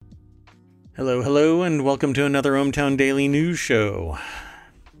Hello, hello, and welcome to another ohmTown Daily News Show.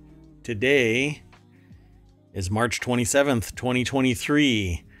 Today is March 27th,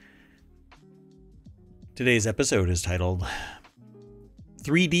 2023. Today's episode is titled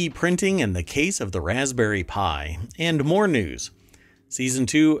 3D Printing and the Case of the Raspberry Pi, and more news. Season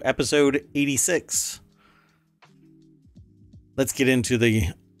 2, Episode 86. Let's get into the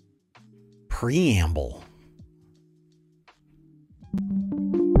preamble.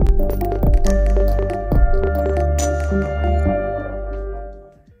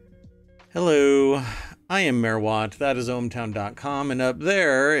 Hello, I am Mayor Watt, that is ohmTown.com, and up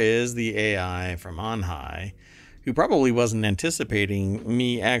there is the AI from on high, who probably wasn't anticipating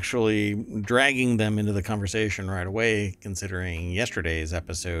me actually dragging them into the conversation right away, considering yesterday's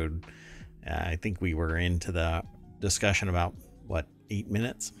episode. I think we were into the discussion about, 8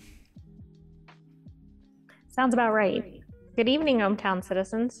 minutes? Sounds about right. Good evening, ohmTown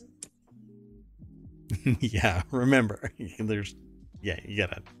citizens. Yeah, remember, you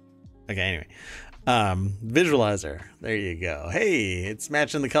gotta... Okay, anyway. Visualizer. There you go. Hey, it's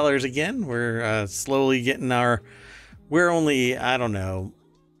matching the colors again. We're slowly getting we're only,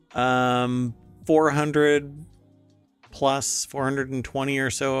 400 plus 420 or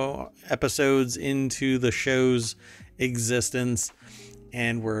so episodes into the show's existence.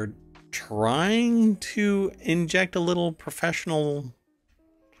 And we're trying to inject a little professional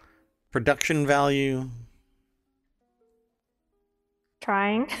production value.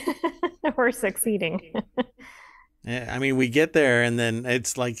 Trying. We're succeeding. Yeah, I mean, we get there and then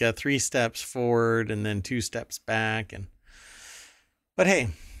it's like 3 steps forward and then 2 steps back. But hey,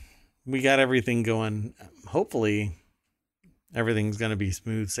 we got everything going. Hopefully everything's going to be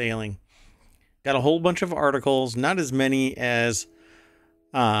smooth sailing. Got a whole bunch of articles, not as many as,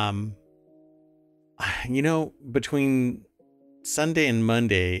 between Sunday and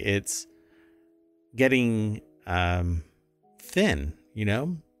Monday, it's getting thin,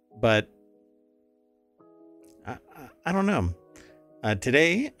 but I don't know.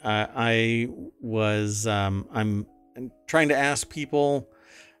 Today, I'm trying to ask people,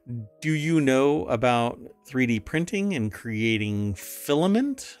 do you know about 3D printing and creating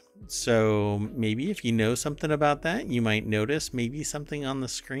filament? So maybe if you know something about that, you might notice maybe something on the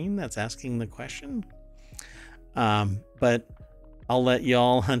screen that's asking the question. But I'll let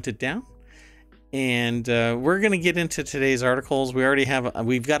y'all hunt it down. And we're going to get into today's articles.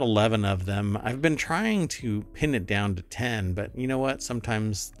 We've got 11 of them. I've been trying to pin it down to 10, but you know what?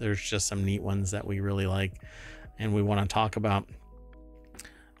 Sometimes there's just some neat ones that we really like and we want to talk about.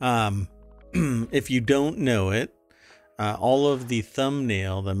 If you don't know it, all of the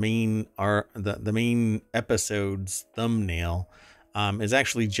thumbnail, the main episode's thumbnail, is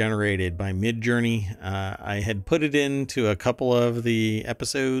actually generated by Midjourney. I had put it into a couple of the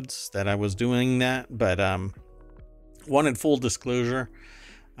episodes that I was doing that, but wanted full disclosure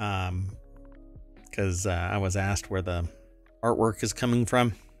because I was asked where the artwork is coming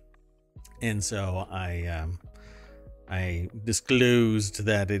from, and so I disclosed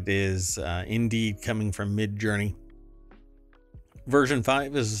that it is indeed coming from Midjourney. Version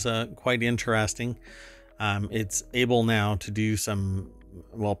 5 is quite interesting. It's able now to do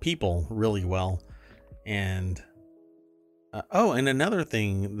people really well. And and another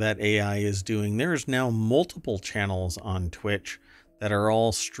thing that AI is doing, there's now multiple channels on Twitch that are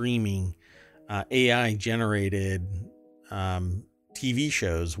all streaming AI generated TV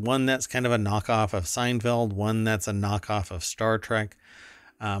shows. One that's kind of a knockoff of Seinfeld, one that's a knockoff of Star Trek.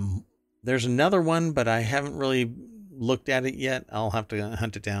 There's another one, but I haven't really looked at it yet. I'll have to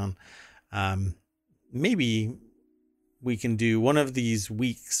hunt it down. Maybe we can do one of these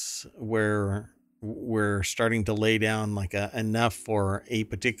weeks where we're starting to lay down enough for a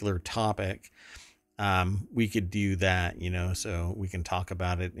particular topic. We could do that, so we can talk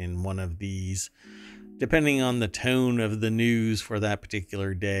about it in one of these, depending on the tone of the news for that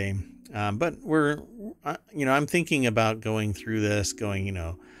particular day. But I'm thinking about going through this,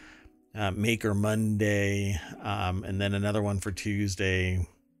 Maker Monday, and then another one for Tuesday,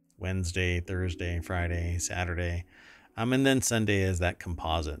 Wednesday, Thursday, Friday, Saturday, and then Sunday is that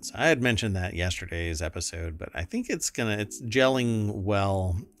composites. I had mentioned that yesterday's episode, but I think it's gelling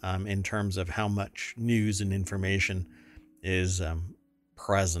well in terms of how much news and information is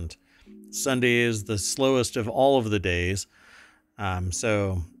present. Sunday is the slowest of all of the days,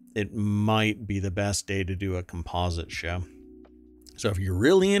 so it might be the best day to do a composite show. So if you're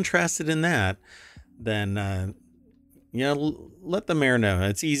really interested in that, then let the mayor know.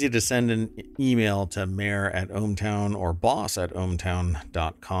 It's easy to send an email to mayor@ohmtown or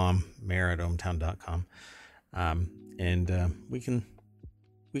boss@ohmtown.com, mayor@ohmtown.com. And we can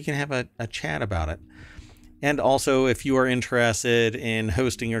can have a chat about it. And also, if you are interested in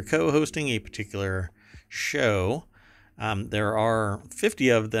hosting or co-hosting a particular show, there are 50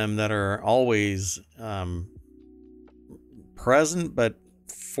 of them that are always present, but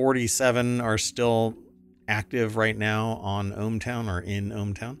 47 are still active right now on ohmTown or in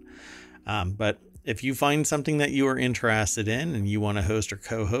ohmTown. But if you find something that you are interested in and you want to host or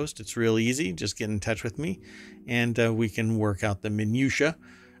co-host, it's real easy. Just get in touch with me and we can work out the minutia.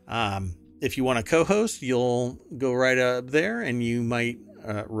 If you want to co-host, you'll go right up there and you might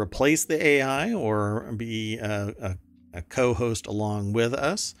replace the AI or be a co-host along with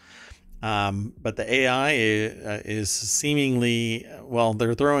us. But the AI is seemingly, well,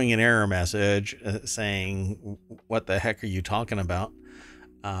 they're throwing an error message saying, what the heck are you talking about?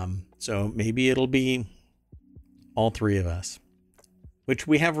 So maybe it'll be all three of us, which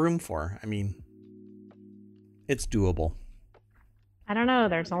we have room for. I mean, it's doable. I don't know.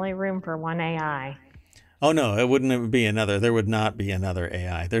 There's only room for one AI. Oh, no, it wouldn't be another. There would not be another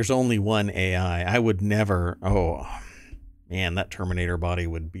AI. There's only one AI. I would never. Oh, man, that Terminator body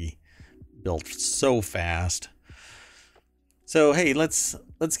would be built so fast. So, hey, let's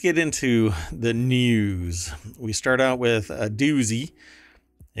get into the news. We start out with a doozy.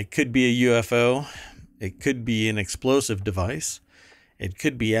 It could be a UFO. It could be an explosive device. It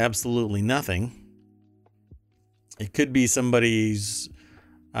could be absolutely nothing. It could be somebody's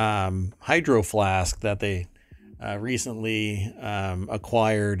hydro flask that they recently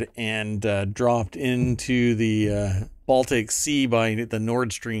acquired and dropped into the Baltic Sea by the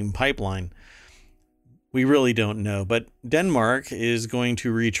Nord Stream pipeline. We really don't know, but Denmark is going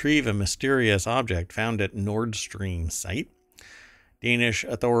to retrieve a mysterious object found at Nord Stream site. Danish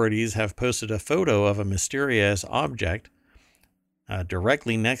authorities have posted a photo of a mysterious object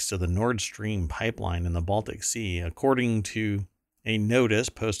directly next to the Nord Stream pipeline in the Baltic Sea. According to a notice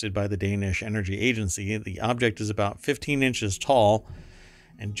posted by the Danish Energy Agency, the object is about 15 inches tall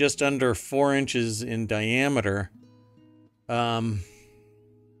and just under 4 inches in diameter. Maybe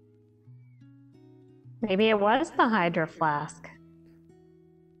it was the Hydro Flask.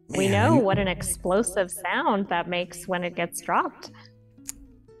 Man, we know what an explosive sound that makes when it gets dropped.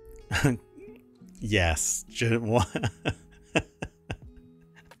 Yes.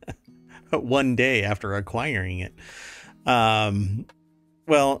 One day after acquiring it.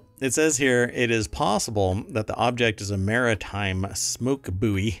 Well, it says here, it is possible that the object is a maritime smoke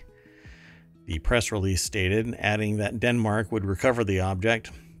buoy. The press release stated, adding that Denmark would recover the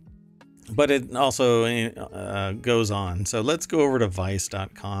object. But it also goes on. So let's go over to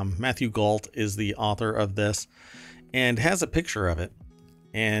Vice.com. Matthew Gault is the author of this and has a picture of it.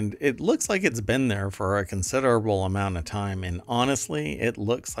 And it looks like it's been there for a considerable amount of time. And honestly, it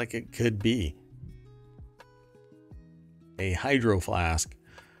looks like it could be a hydro flask,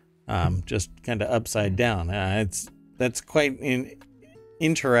 just kind of upside down. That's quite an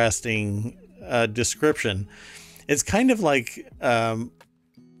interesting description. It's kind of like,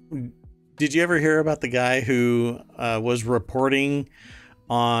 did you ever hear about the guy who was reporting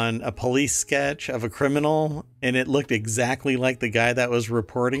on a police sketch of a criminal and it looked exactly like the guy that was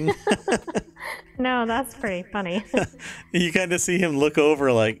reporting? No, that's pretty funny. You kind of see him look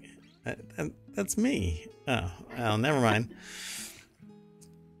over like, that's me. Oh, well, never mind.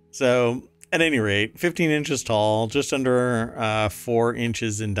 So at any rate, 15 inches tall, just under 4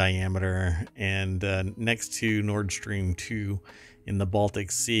 inches in diameter, and next to Nord Stream 2 in the Baltic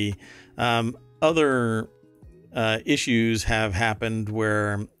Sea. Other issues have happened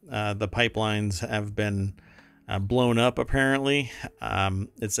where the pipelines have been blown up, apparently.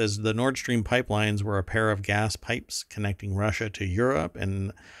 It says the Nord Stream pipelines were a pair of gas pipes connecting Russia to Europe,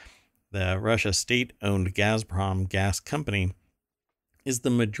 and the Russia state-owned Gazprom gas company is the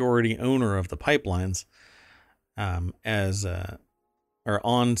majority owner of the pipelines. On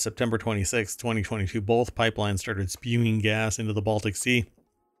September 26, 2022, both pipelines started spewing gas into the Baltic Sea.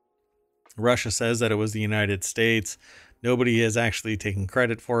 Russia says that it was the United States. Nobody has actually taken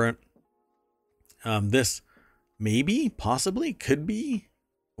credit for it. This maybe, possibly, could be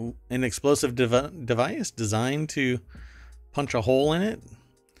an explosive device designed to punch a hole in it.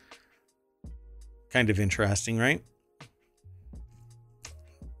 Kind of interesting, right?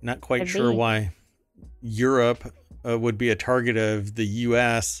 Not quite sure why Europe would be a target of the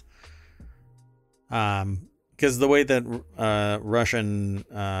U.S. Because the way that Russian,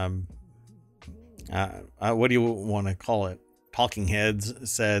 what do you want to call it? Talking heads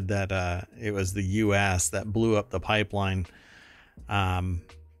said that it was the U.S. that blew up the pipeline.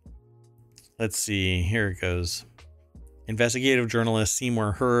 Let's see. Here it goes. Investigative journalist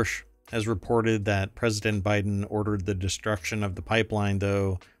Seymour Hersh has reported that President Biden ordered the destruction of the pipeline,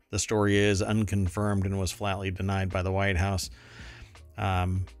 though the story is unconfirmed and was flatly denied by the White House.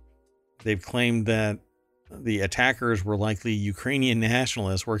 They've claimed that the attackers were likely Ukrainian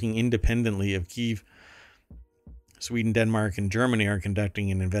nationalists working independently of Kyiv. Sweden, Denmark, and Germany are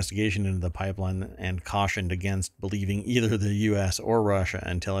conducting an investigation into the pipeline and cautioned against believing either the U.S. or Russia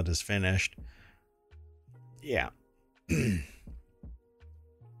until it is finished. Yeah.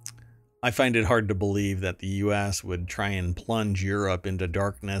 I find it hard to believe that the U.S. would try and plunge Europe into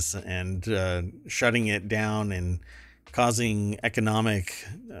darkness and shutting it down and causing economic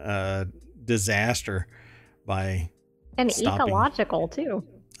disaster by And stopping. ecological, too.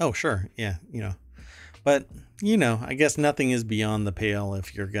 Oh, sure. Yeah, But, I guess nothing is beyond the pale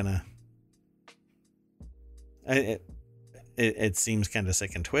if you're gonna... It seems kind of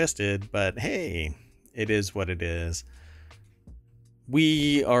sick and twisted, but hey, it is what it is.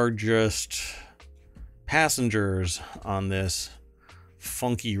 We are just passengers on this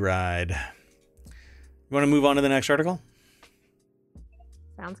funky ride. You want to move on to the next article?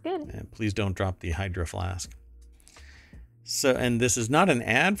 Sounds good. And please don't drop the Hydro Flask. So, and this is not an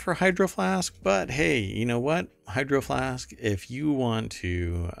ad for Hydro Flask, but hey, you know what? Hydro Flask, if you want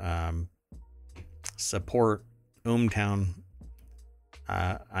to support ohmTown,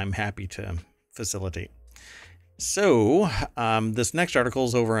 I'm happy to facilitate. So, this next article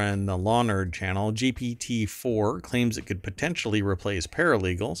is over on the Law Nerd channel. GPT-4 claims it could potentially replace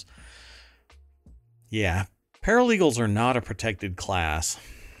paralegals. Yeah, paralegals are not a protected class.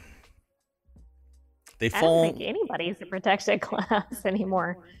 They fall. I don't think anybody's a protected class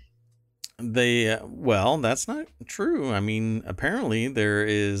anymore. Well, that's not true. I mean, apparently there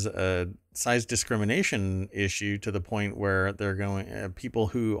is a size discrimination issue to the point where they're going, people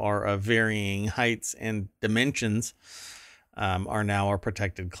who are of varying heights and dimensions are now a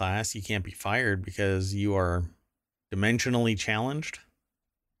protected class. You can't be fired because you are dimensionally challenged.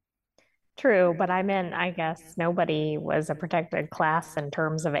 True, but I meant, I guess nobody was a protected class in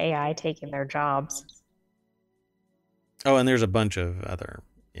terms of AI taking their jobs. Oh, and there's a bunch of other,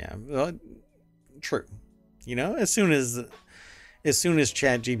 yeah, well, true. As soon as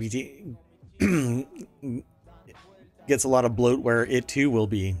ChatGPT gets a lot of bloatware, it too will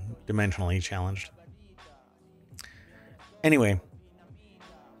be dimensionally challenged. Anyway,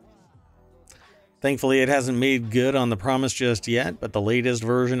 thankfully it hasn't made good on the promise just yet, but the latest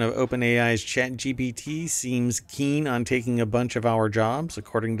version of OpenAI's ChatGPT seems keen on taking a bunch of our jobs,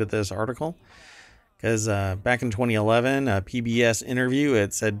 according to this article. Because back in 2011, a PBS interview,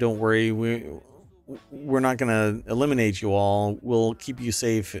 it said, "Don't worry, we're not going to eliminate you all. We'll keep you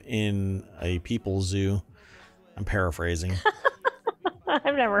safe in a people zoo." I'm paraphrasing.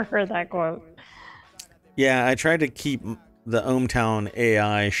 I've never heard that quote. Yeah, I tried to keep the ohmTown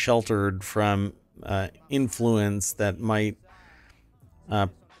AI sheltered from influence that might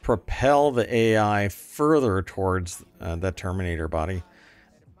propel the AI further towards the Terminator body.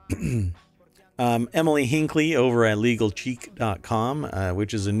 Emily Hinckley over at LegalCheek.com,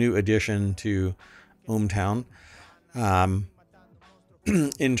 which is a new addition to ohmTown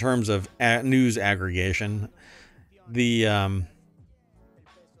in terms of news aggregation. The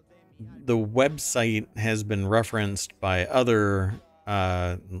website has been referenced by other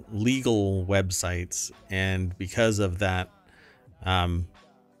legal websites, and because of that,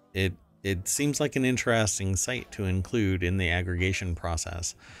 it seems like an interesting site to include in the aggregation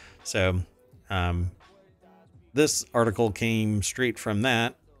process. So this article came straight from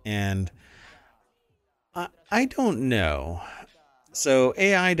that, and I don't know. So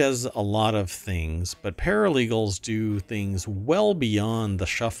AI does a lot of things, but paralegals do things well beyond the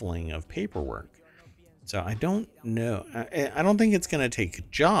shuffling of paperwork. So I don't know. I don't think it's going to take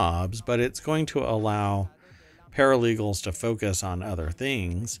jobs, but it's going to allow paralegals to focus on other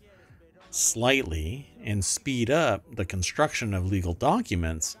things slightly and speed up the construction of legal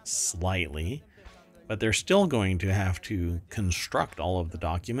documents slightly. But they're still going to have to construct all of the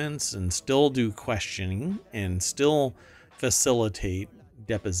documents and still do questioning and still facilitate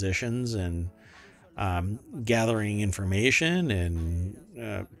depositions and gathering information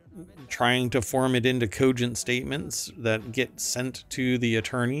and trying to form it into cogent statements that get sent to the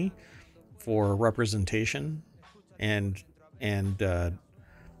attorney for representation and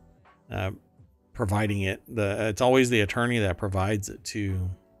providing it. It's always the attorney that provides it to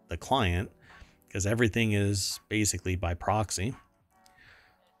the client, because everything is basically by proxy.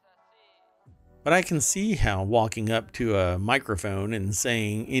 But I can see how walking up to a microphone and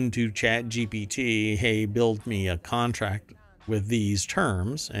saying into ChatGPT, "Hey, build me a contract with these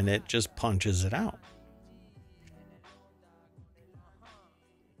terms," and it just punches it out.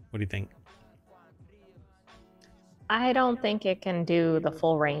 What do you think? I don't think it can do the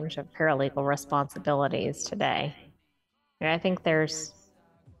full range of paralegal responsibilities today. I think there's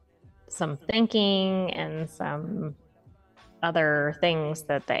some thinking and some other things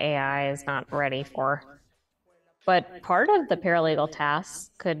that the AI is not ready for. But part of the paralegal tasks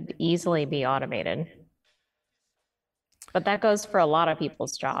could easily be automated. But that goes for a lot of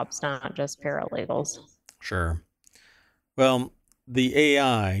people's jobs, not just paralegals. Sure. Well, the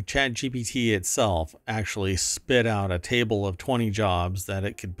AI, ChatGPT itself, actually spit out a table of 20 jobs that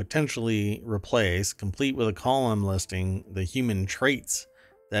it could potentially replace, complete with a column listing the human traits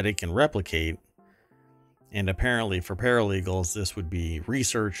that it can replicate. And apparently, for paralegals, this would be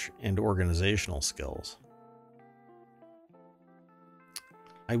research and organizational skills.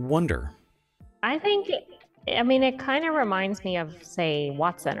 I wonder. I think, it kind of reminds me of, say,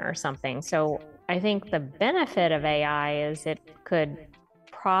 Watson or something. So I think the benefit of AI is it could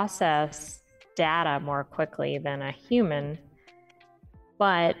process data more quickly than a human.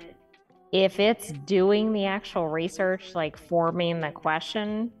 But if it's doing the actual research, like forming the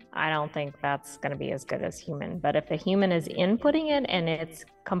question, I don't think that's going to be as good as human. But if a human is inputting it and it's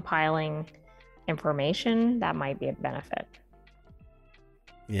compiling information, that might be a benefit.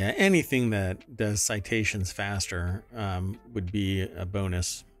 Yeah, anything that does citations faster would be a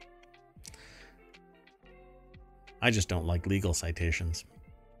bonus. I just don't like legal citations.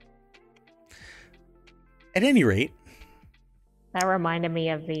 At any rate, that reminded me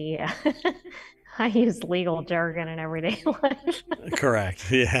of the I use legal jargon in everyday life. Correct.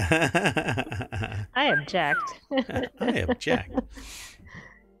 Yeah. I object. I object.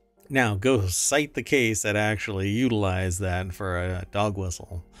 Now go cite the case that actually utilized that for a dog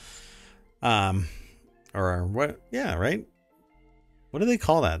whistle. Or what? Yeah, right. What do they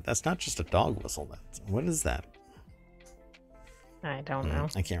call that? That's not just a dog whistle. What is that? I don't know.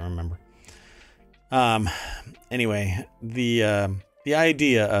 I can't remember. Anyway, the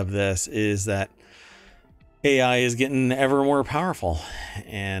idea of this is that AI is getting ever more powerful,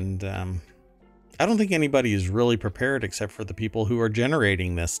 and I don't think anybody is really prepared except for the people who are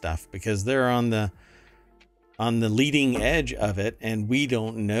generating this stuff, because they're on the leading edge of it, and we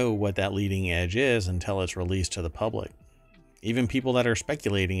don't know what that leading edge is until it's released to the public. Even people that are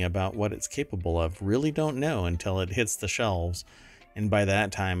speculating about what it's capable of really don't know until it hits the shelves, and by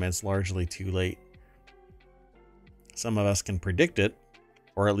that time it's largely too late. Some of us can predict it,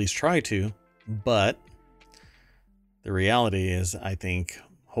 or at least try to, but the reality is, I think,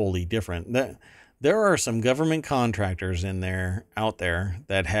 wholly different. There are some government contractors out there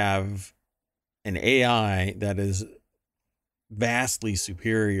that have an AI that is vastly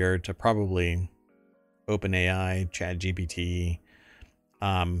superior to probably OpenAI, ChatGPT,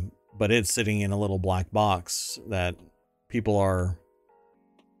 but it's sitting in a little black box that people are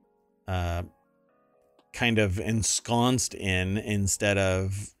kind of ensconced in instead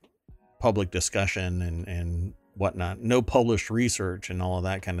of public discussion and whatnot. No published research and all of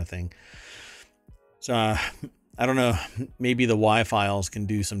that kind of thing. So I don't know. Maybe the Y-Files can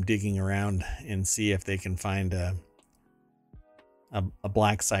do some digging around and see if they can find a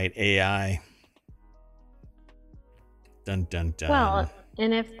black site AI. Dun dun dun. Well,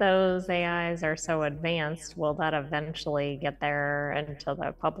 and if those AIs are so advanced, will that eventually get there into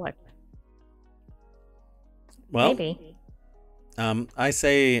the public? Well, maybe. I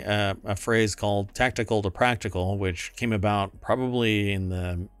say a phrase called tactical to practical, which came about probably in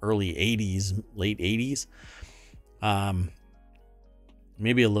the early 80s, late 80s.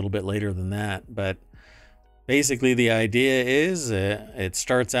 Maybe a little bit later than that. But basically the idea is it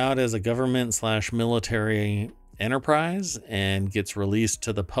starts out as a government/military enterprise and gets released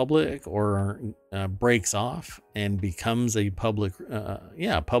to the public, or breaks off and becomes a public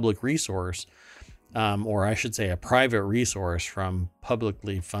resource. Or I should say a private resource from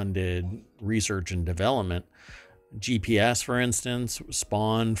publicly funded research and development. GPS, for instance,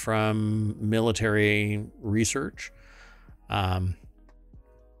 spawned from military research. Body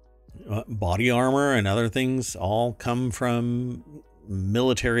armor and other things all come from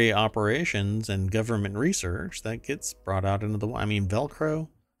military operations and government research that gets brought out into the... Velcro.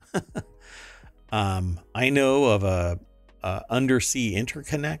 I know of a undersea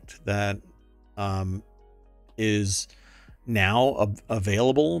interconnect that is now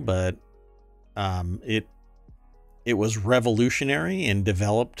available, but it was revolutionary and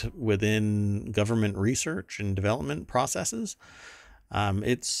developed within government research and development processes.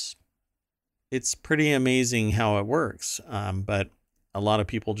 It's pretty amazing how it works, but a lot of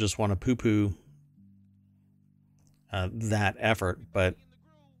people just want to poo-poo that effort. But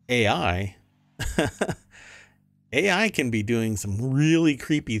AI AI can be doing some really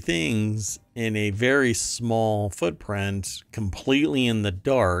creepy things in a very small footprint, completely in the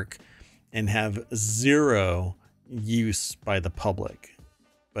dark, and have zero use by the public.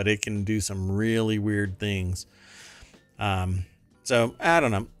 But it can do some really weird things. So I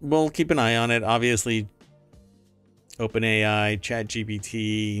don't know. We'll keep an eye on it. Obviously, OpenAI,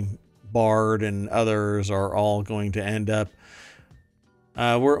 ChatGPT, Bard, and others are all going to end up.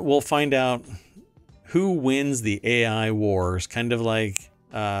 We'll find out who wins the AI wars, kind of like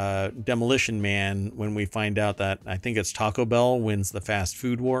Demolition Man, when we find out that I think it's Taco Bell wins the fast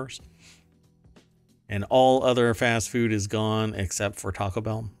food wars. And all other fast food is gone except for Taco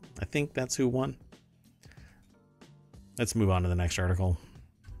Bell. I think that's who won. Let's move on to the next article.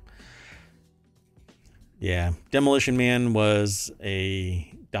 Yeah, Demolition Man was a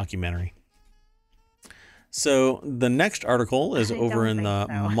documentary. So the next article is over in the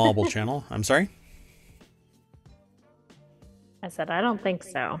Mobble channel. I'm sorry? I said, I don't think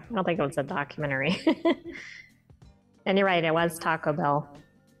so. I don't think it was a documentary. And you're right, it was Taco Bell.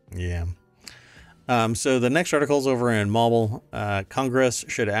 Yeah. So the next article is over in Mobble. Congress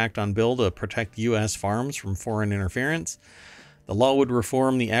should act on bill to protect U.S. farms from foreign interference. The law would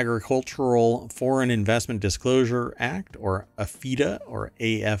reform the Agricultural Foreign Investment Disclosure Act, or AFIDA, or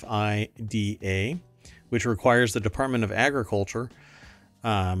AFIDA, which requires the Department of Agriculture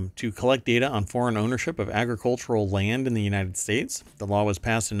to collect data on foreign ownership of agricultural land in the United States. The law was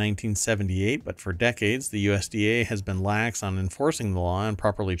passed in 1978, but for decades, the USDA has been lax on enforcing the law and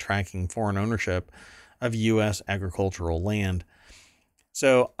properly tracking foreign ownership of U.S. agricultural land.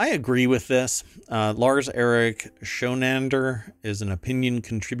 So I agree with this. Lars Erik Schonander is an opinion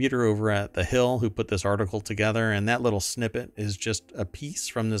contributor over at The Hill who put this article together, and that little snippet is just a piece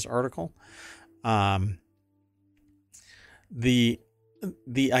from this article.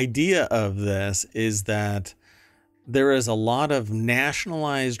 The idea of this is that there is a lot of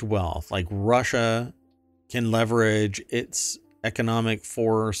nationalized wealth, like Russia can leverage its economic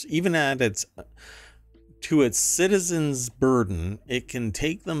force, even at its citizens' burden. It can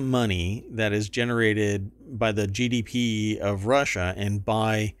take the money that is generated by the GDP of Russia and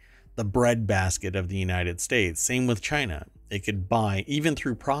buy the breadbasket of the United States. Same with China. It could buy, even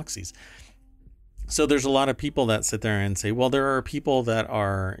through proxies. So there's a lot of people that sit there and say, well, there are people that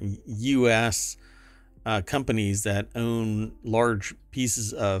are U.S. Companies that own large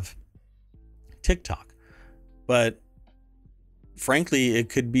pieces of TikTok. But frankly, it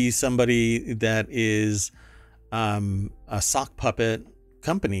could be somebody that is a sock puppet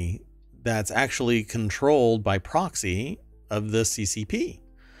company that's actually controlled by proxy of the CCP.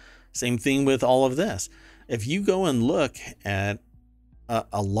 Same thing with all of this. If you go and look at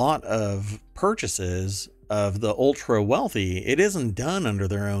a lot of purchases of the ultra wealthy, it isn't done under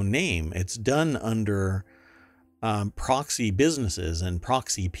their own name. It's done under proxy businesses and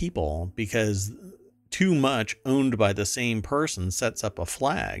proxy people, because too much owned by the same person sets up a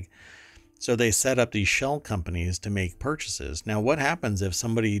flag. So they set up these shell companies to make purchases. Now, what happens if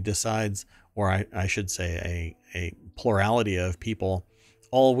somebody decides, or I should say a plurality of people,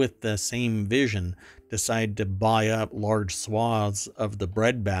 all with the same vision, decide to buy up large swaths of the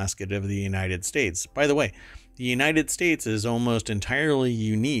breadbasket of the United States? By the way, the United States is almost entirely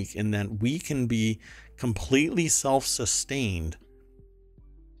unique in that we can be completely self-sustained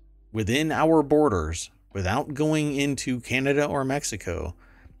within our borders without going into Canada or Mexico,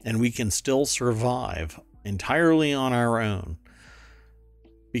 and we can still survive entirely on our own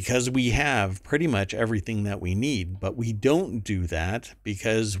because we have pretty much everything that we need. But we don't do that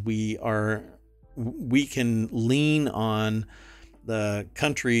because we can lean on the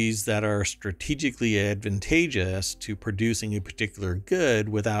countries that are strategically advantageous to producing a particular good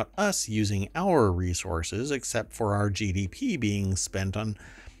without us using our resources, except for our GDP being spent on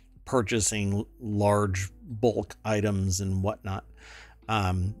purchasing large bulk items and whatnot.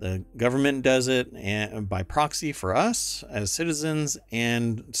 The government does it by proxy for us as citizens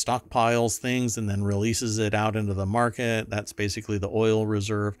and stockpiles things and then releases it out into the market. That's basically the oil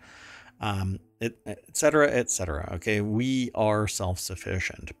reserve, et cetera, et cetera. Okay, we are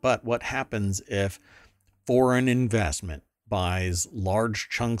self-sufficient. But what happens if foreign investment buys large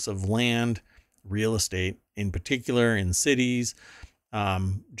chunks of land, real estate, in particular in cities,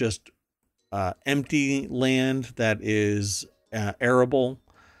 just empty land that is arable,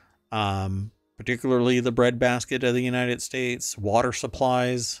 particularly the breadbasket of the United States, water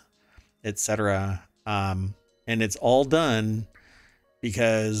supplies, etc. And it's all done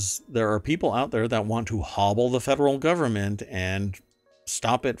because there are people out there that want to hobble the federal government and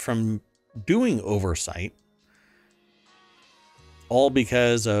stop it from doing oversight all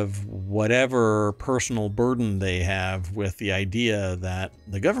because of whatever personal burden they have with the idea that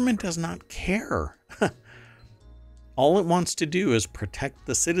the government does not care. All it wants to do is protect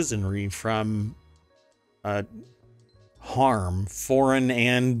the citizenry from harm, foreign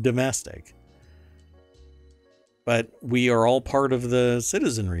and domestic. But we are all part of the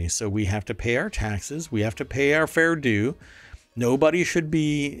citizenry, so we have to pay our taxes. We have to pay our fair due. Nobody should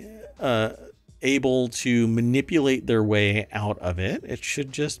be able to manipulate their way out of it. It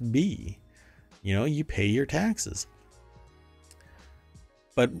should just be, you pay your taxes.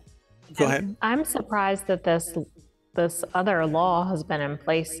 But go ahead. I'm surprised that this other law has been in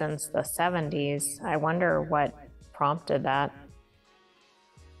place since the 70s. I wonder what prompted that.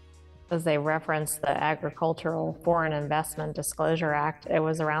 As they reference the Agricultural Foreign Investment Disclosure Act, it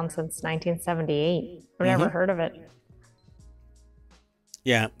was around since 1978. I've never heard of it.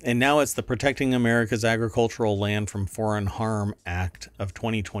 Yeah, and now it's the Protecting America's Agricultural Land from Foreign Harm Act of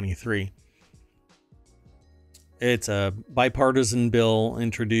 2023. It's a bipartisan bill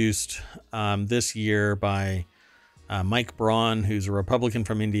introduced this year by Mike Braun, who's a Republican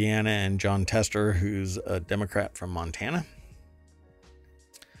from Indiana, and John Tester, who's a Democrat from Montana.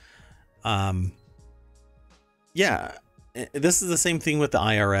 Yeah, this is the same thing with the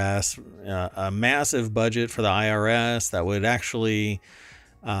IRS, a massive budget for the IRS that would actually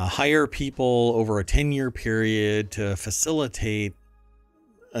hire people over a 10-year period to facilitate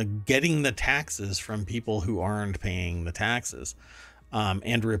getting the taxes from people who aren't paying the taxes,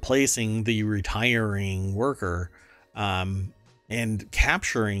 and replacing the retiring worker, and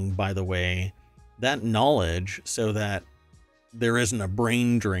capturing, by the way, that knowledge so that there isn't a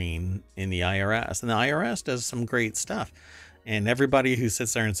brain drain in the IRS. And the IRS does some great stuff. And everybody who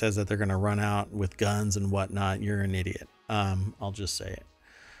sits there and says that they're going to run out with guns and whatnot, you're an idiot. I'll just say it.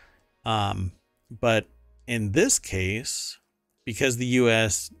 But in this case, because the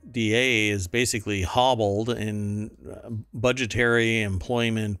USDA is basically hobbled in budgetary,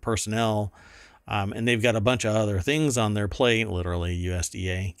 employment, personnel, and they've got a bunch of other things on their plate, literally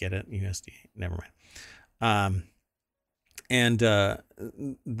USDA, get it? USDA, never mind.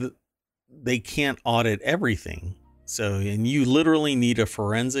 They can't audit everything. So, and you literally need a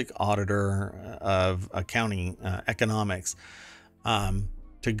forensic auditor of accounting, economics,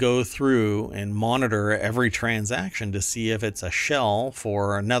 to go through and monitor every transaction to see if it's a shell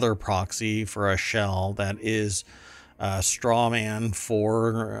for another proxy for a shell that is a straw man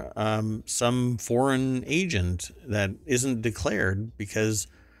for some foreign agent that isn't declared, because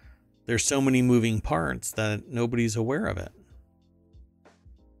there's so many moving parts that nobody's aware of it.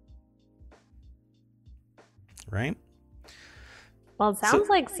 Right? Well, it sounds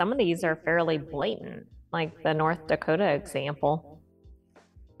like some of these are fairly blatant, like the North Dakota example.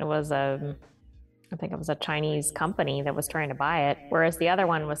 It was I think it was a Chinese company that was trying to buy it, whereas the other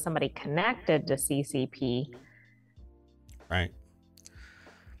one was somebody connected to CCP. Right.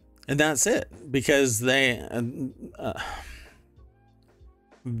 And that's it, because they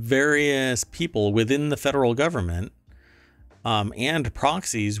various people within the federal government and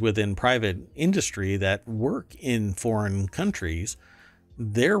proxies within private industry that work in foreign countries,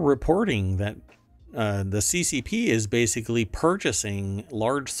 they're reporting that the CCP is basically purchasing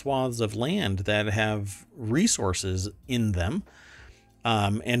large swaths of land that have resources in them.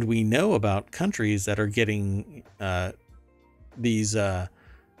 And we know about countries that are getting these at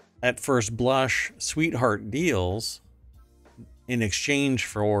first blush sweetheart deals in exchange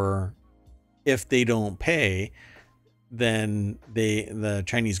for, if they don't pay, then the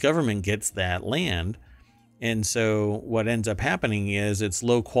Chinese government gets that land. And so what ends up happening is it's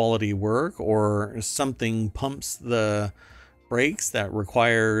low quality work, or something pumps the brakes that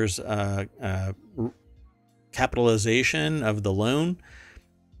requires capitalization of the loan.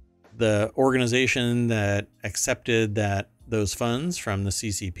 The organization that accepted those funds from the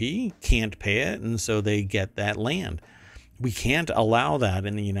CCP can't pay it, and so they get that land. We can't allow that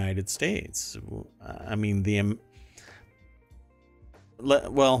in the United States. I mean,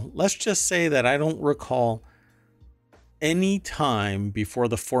 let's just say that I don't recall any time before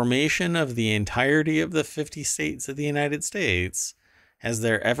the formation of the entirety of the 50 states of the United States has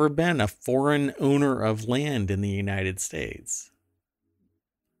there ever been a foreign owner of land in the United States.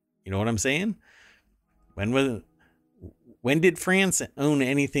 You know what I'm saying? When did France own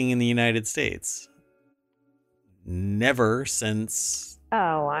anything in the United States? Never since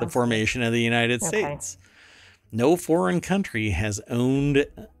the formation of the United States. No foreign country has owned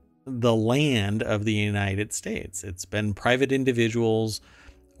the land of the United States. It's been private individuals,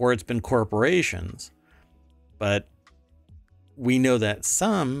 or it's been corporations. But we know that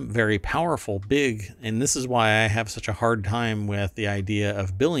some very powerful, big, and this is why I have such a hard time with the idea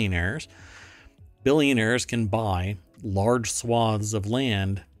of billionaires. Billionaires can buy large swaths of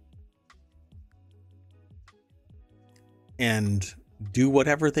land and do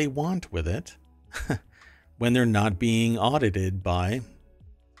whatever they want with it when they're not being audited by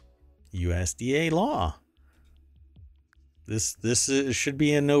USDA law. This should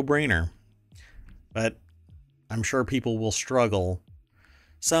be a no-brainer. But I'm sure people will struggle.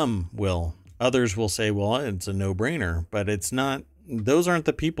 Some will. Others will say, well, it's a no-brainer, but it's not. Those aren't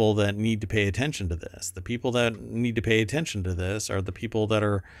the people that need to pay attention to this. The people that need to pay attention to this are the people that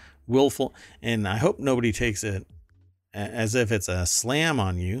are willful. And I hope nobody takes it as if it's a slam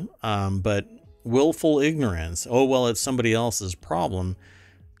on you. But willful ignorance, oh, well, it's somebody else's problem,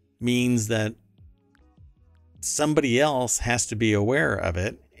 means that somebody else has to be aware of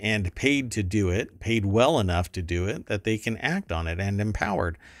it and paid to do it, paid well enough to do it, that they can act on it and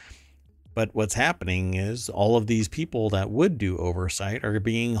empowered. But what's happening is all of these people that would do oversight are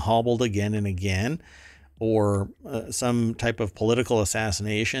being hobbled again and again, or some type of political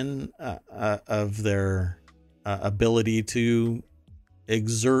assassination of their ability to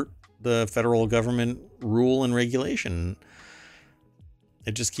exert the federal government rule and regulation.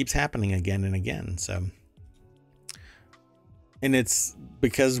 It just keeps happening again and again. So, and it's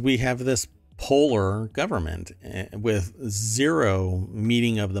because we have this polar government with zero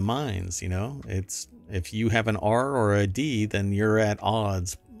meeting of the minds. You know, it's, if you have an R or a D, then you're at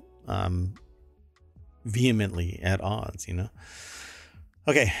odds, vehemently at odds, you know?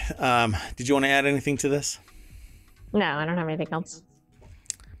 Okay. Did you want to add anything to this? No, I don't have anything else.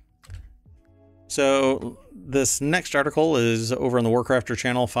 So this next article is over on the Warcrafter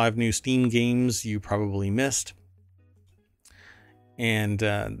channel, 5 new Steam games you probably missed. And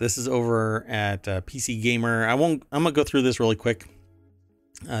this is over at PC Gamer. I'm gonna go through this really quick.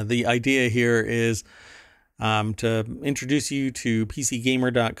 The idea here is to introduce you to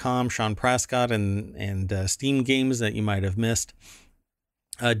PCGamer.com, Sean Prescott, and Steam games that you might have missed.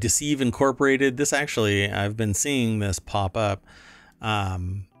 Deceive Incorporated. This actually, I've been seeing this pop up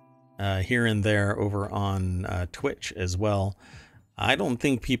here and there over on Twitch as well. I don't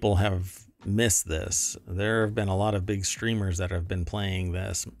think people have missed this. There have been a lot of big streamers that have been playing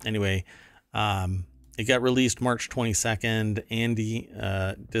this. Anyway, it got released March 22nd. Andy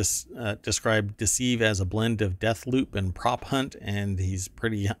described Deceive as a blend of Deathloop and Prop Hunt, and he's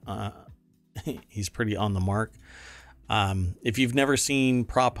pretty on the mark. If you've never seen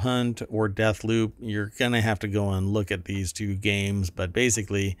Prop Hunt or Deathloop, you're gonna have to go and look at these two games. But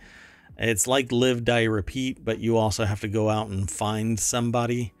basically, it's like Live, Die, Repeat, but you also have to go out and find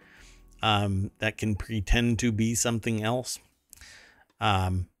somebody that can pretend to be something else.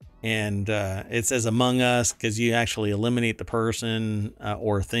 It says Among Us because you actually eliminate the person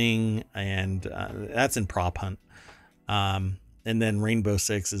or thing, and that's in Prop Hunt. And then Rainbow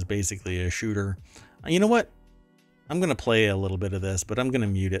Six is basically a shooter. You know what? I'm going to play a little bit of this, but I'm going to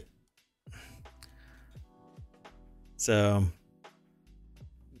mute it. So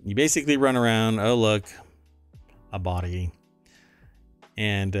you basically run around. Oh, look, a body.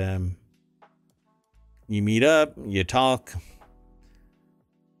 And you meet up, you talk,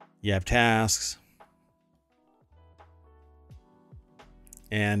 you have tasks,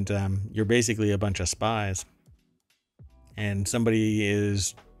 and you're basically a bunch of spies. And somebody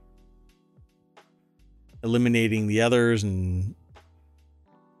is eliminating the others and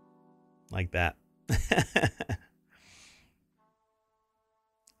like that.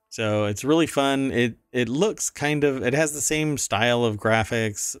 So it's really fun. It looks kind of, it has the same style of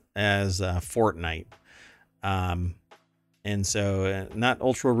graphics as Fortnite. And so not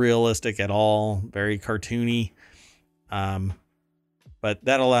ultra realistic at all, very cartoony. But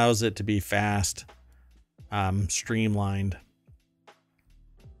that allows it to be fast, streamlined,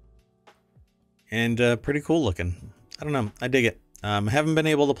 and pretty cool looking. I don't know. I dig it. I haven't been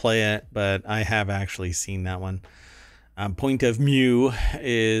able to play it, but I have actually seen that one. Point of Mew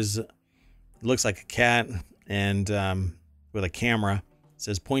looks like a cat, and with a camera. It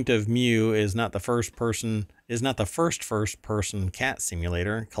says Point of Mew is not the first first person cat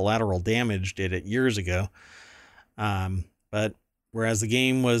simulator. Collateral Damage did it years ago. But whereas the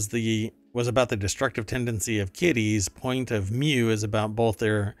game was about the destructive tendency of kitties, Point of Mew is about both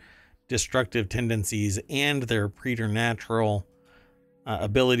their destructive tendencies and their preternatural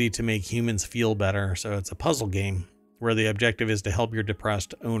ability to make humans feel better. So it's a puzzle game where the objective is to help your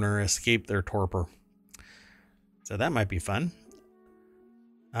depressed owner escape their torpor. So that might be fun.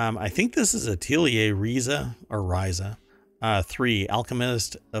 I think this is Atelier Ryza 3,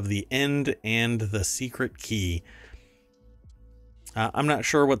 Alchemist of the End and the Secret Key. I'm not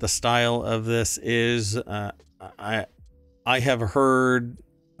sure what the style of this is. I have heard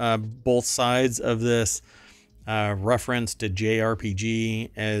both sides of this reference to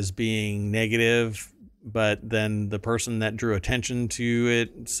JRPG as being negative, but then the person that drew attention to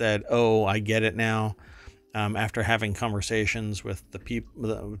it said, "Oh, I get it now." After having conversations with the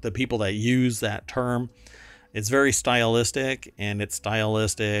people that use that term, it's very stylistic, and it's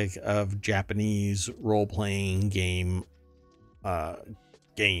stylistic of Japanese role-playing games,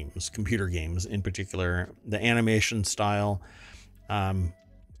 computer games in particular. The animation style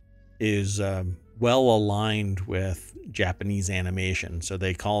is well aligned with Japanese animation, so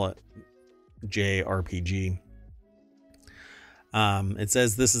they call it JRPG. It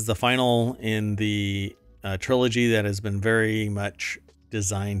says this is the final in the trilogy that has been very much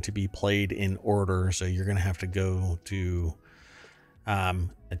designed to be played in order, so you're going to have to go to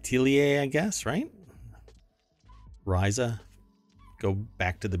Atelier, I guess, right? Ryza. Go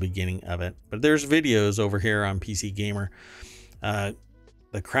back to the beginning of it. But there's videos over here on PC Gamer.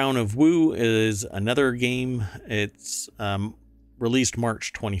 The Crown of Wu is another game. It's released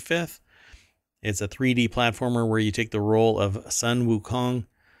March 25th. It's a 3D platformer where you take the role of Sun Wukong,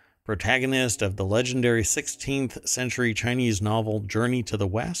 protagonist of the legendary 16th century Chinese novel Journey to the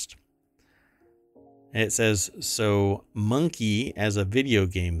West. It says, so Monkey as a video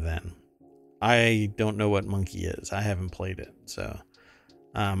game then. I don't know what Monkey is. I haven't played it, so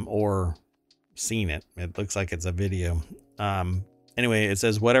or seen it. It looks like it's a video. Anyway, it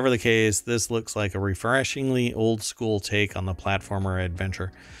says, whatever the case, this looks like a refreshingly old school take on the platformer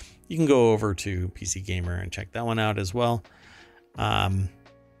adventure. You can go over to PC Gamer and check that one out as well. And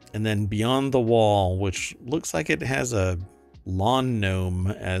then Beyond the Wall, which looks like it has a lawn gnome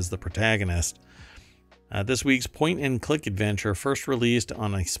as the protagonist. This week's point-and-click adventure, first released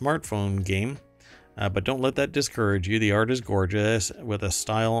on a smartphone game, but don't let that discourage you. The art is gorgeous, with a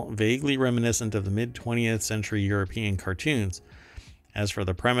style vaguely reminiscent of the mid-20th century European cartoons. As for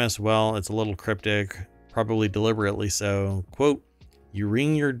the premise, well, it's a little cryptic, probably deliberately so. Quote, you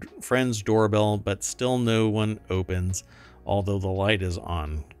ring your friend's doorbell, but still no one opens, although the light is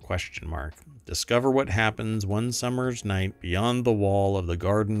on, question mark. Discover what happens one summer's night beyond the wall of the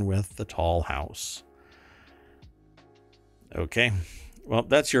garden with the tall house. Okay, well,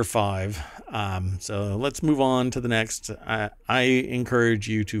 that's your 5. So let's move on to the next. I encourage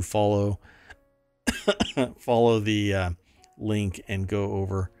you to follow the link and go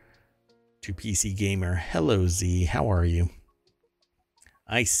over to PC Gamer. Hello, Z. How are you?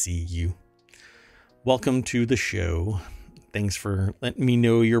 I see you. Welcome to the show. Thanks for letting me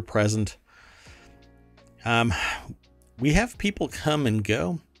know you're present. We have people come and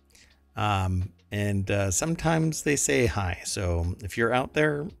go. And sometimes they say hi. So if you're out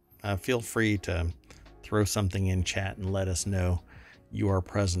there, feel free to throw something in chat and let us know you are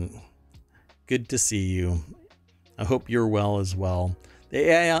present. Good to see you. I hope you're well as well.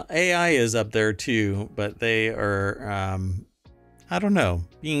 The AI is up there too, but they are, I don't know,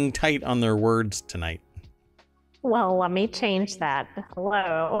 being tight on their words tonight. Well, let me change that.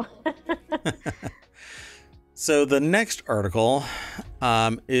 Hello. So the next article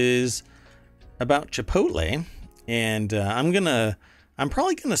is about Chipotle, and I'm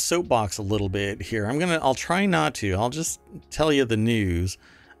probably gonna soapbox a little bit here. I'll try not to. I'll just tell you the news.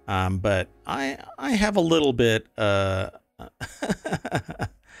 But I have a little bit.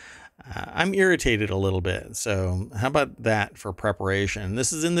 I'm irritated a little bit. So how about that for preparation?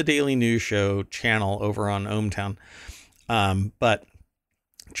 This is in the Daily News Show channel over on ohmTown. But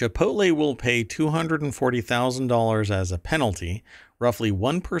Chipotle will pay $240,000 as a penalty, roughly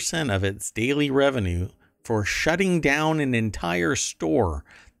 1% of its daily revenue, for shutting down an entire store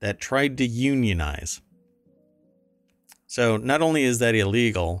that tried to unionize. So not only is that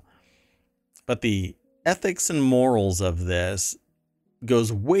illegal, but the ethics and morals of this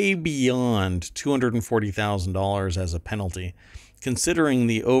goes way beyond $240,000 as a penalty, considering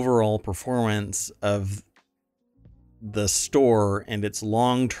the overall performance of the store and its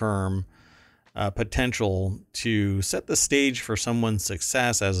long-term potential to set the stage for someone's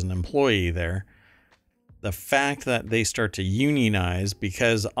success as an employee there. The fact that they start to unionize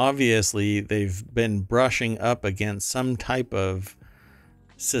because obviously they've been brushing up against some type of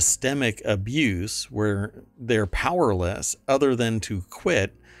systemic abuse where they're powerless other than to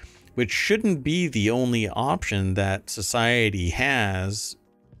quit, which shouldn't be the only option that society has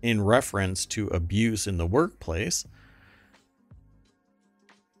in reference to abuse in the workplace.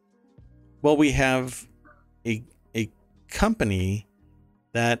 Well, we have a company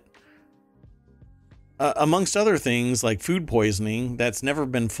that, amongst other things like food poisoning, that's never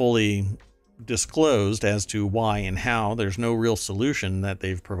been fully disclosed as to why and how. There's no real solution that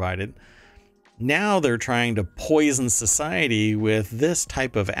they've provided. Now they're trying to poison society with this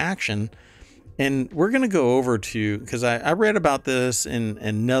type of action. And we're going to go over to, because I read about this in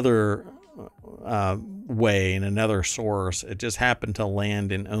another way, in another source. It just happened to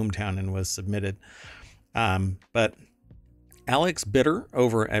land in ohmTown and was submitted. But Alex Bitter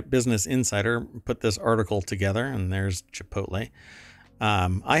over at Business Insider put this article together, and there's Chipotle.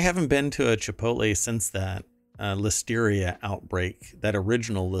 I haven't been to a Chipotle since that Listeria outbreak, that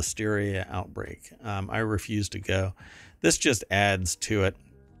original Listeria outbreak. I refuse to go. This just adds to it.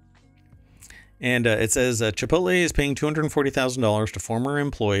 And it says Chipotle is paying $240,000 to former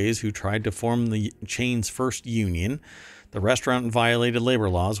employees who tried to form the chain's first union. The restaurant violated labor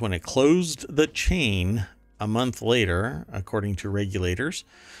laws when it closed the chain a month later, according to regulators.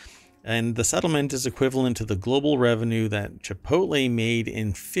 And the settlement is equivalent to the global revenue that Chipotle made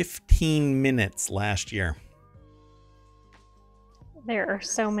in 15 minutes last year. There are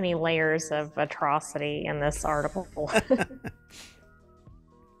so many layers of atrocity in this article.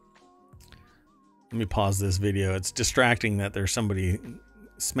 Let me pause this video. It's distracting that there's somebody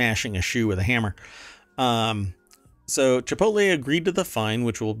smashing a shoe with a hammer. So Chipotle agreed to the fine,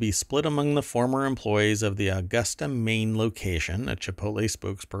 which will be split among the former employees of the Augusta, Maine location. A Chipotle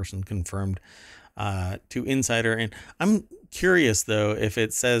spokesperson confirmed to Insider. And I'm curious, though, if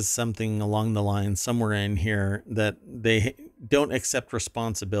it says something along the line somewhere in here that they don't accept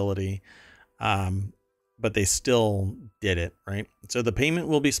responsibility, but they still did it, right? So the payment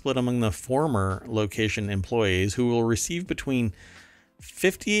will be split among the former location employees, who will receive between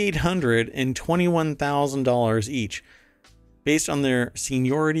 $5,800 and $21,000 each, based on their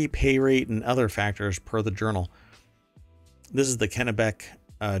seniority, pay rate, and other factors, per the Journal. This is the Kennebec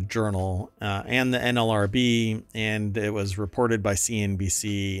Journal and the NLRB, and it was reported by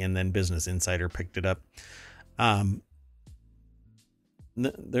CNBC, and then Business Insider picked it up.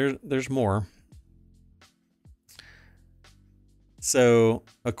 There's more. So,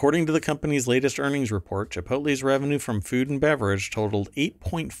 according to the company's latest earnings report, Chipotle's revenue from food and beverage totaled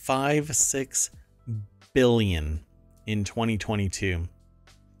 $8.56 billion in 2022.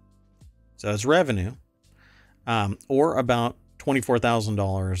 So that's revenue, or about $24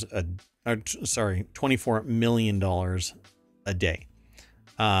 million a day.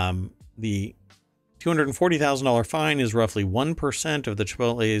 The $240,000 fine is roughly 1% of the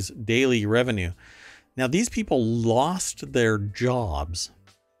Chipotle's daily revenue. Now, these people lost their jobs.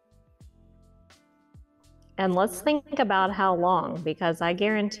 And let's think about how long, because I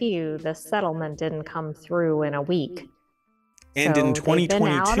guarantee you the settlement didn't come through in a week. And so in 2022, they've been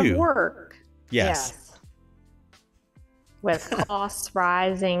out of work. Yes. With costs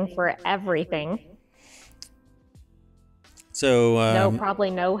rising for everything. So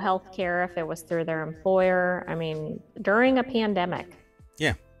probably no health care if it was through their employer. I mean, during a pandemic.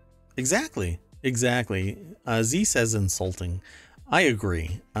 Yeah, exactly. Z says insulting. I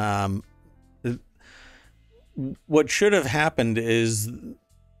agree. What should have happened is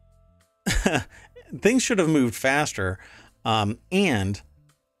things should have moved faster. And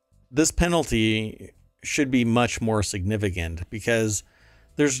this penalty should be much more significant, because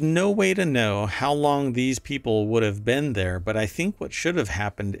there's no way to know how long these people would have been there. But I think what should have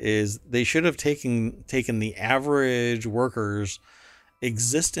happened is they should have taken the average worker's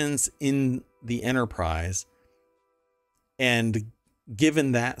existence in the enterprise and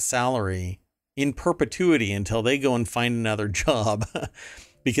given that salary in perpetuity until they go and find another job,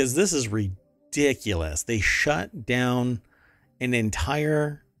 because this is ridiculous. They shut down an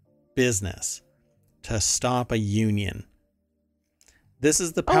entire business to stop a union. This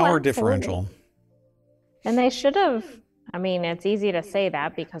is the power differential. And they should have, I mean, it's easy to say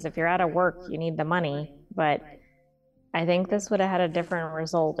that because if you're out of work, you need the money, but I think this would have had a different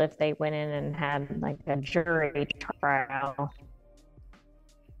result if they went in and had like a jury trial.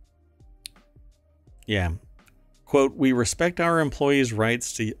 Yeah. Quote, "We respect our employees'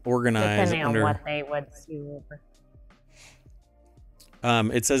 rights to organize Depending under..." on what they would sue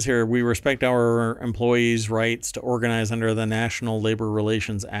over. It says here, "We respect our employees' rights to organize under the National Labor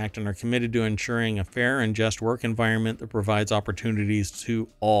Relations Act and are committed to ensuring a fair and just work environment that provides opportunities to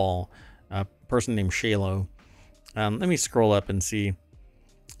all." A person named Shalo. Let me scroll up and see.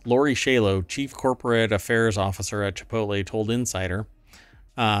 Lori Shalo, Chief Corporate Affairs Officer at Chipotle, told Insider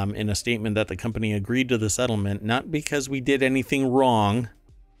in a statement that the company agreed to the settlement not because we did anything wrong.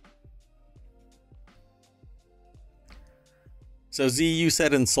 So Z, you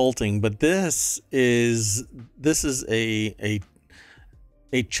said insulting, but this is a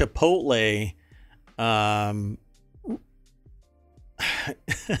Chipotle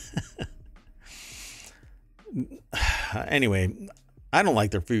anyway, I don't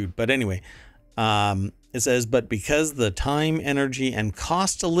like their food, but anyway, it says, but because the time, energy, and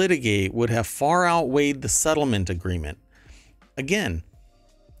cost to litigate would have far outweighed the settlement agreement. Again,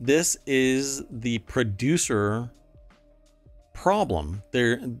 this is the producer problem.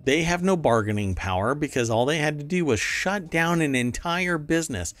 They have no bargaining power because all they had to do was shut down an entire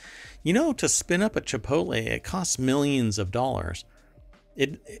business. You know, to spin up a Chipotle, it costs millions of dollars.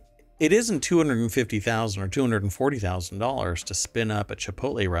 It isn't $250,000 or $240,000 to spin up a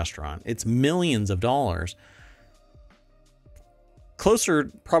Chipotle restaurant. It's millions of dollars. Closer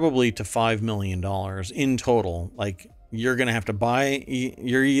probably to $5 million in total. Like, you're going to have to buy,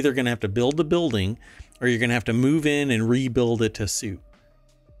 you're either going to have to build the building or you're going to have to move in and rebuild it to suit.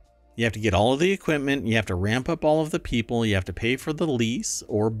 You have to get all of the equipment. You have to ramp up all of the people. You have to pay for the lease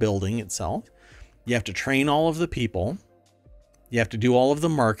or building itself. You have to train all of the people. You have to do all of the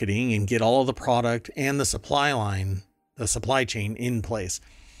marketing and get all of the product and the supply line, the supply chain in place.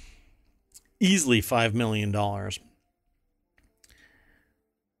 Easily $5 million.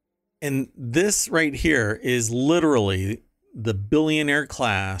 And this right here is literally the billionaire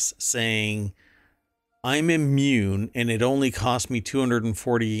class saying, I'm immune and it only cost me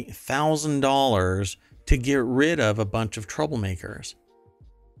 $240,000 to get rid of a bunch of troublemakers.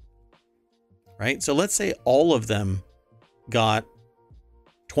 Right? So let's say all of them got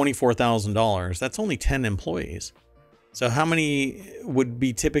 $24,000. That's only 10 employees. So how many would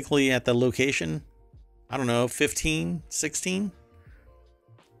be typically at the location? I don't know, 15, 16?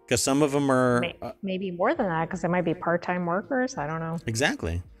 Because some of them are... maybe more than that, because they might be part-time workers. I don't know.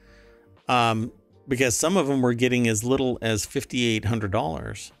 Exactly. Because some of them were getting as little as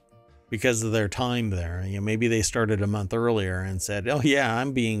 $5,800 because of their time there. You know, maybe they started a month earlier and said, oh yeah,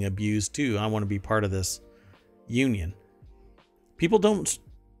 I'm being abused too. I want to be part of this union. People don't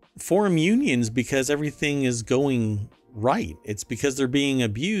form unions because everything is going right. It's because they're being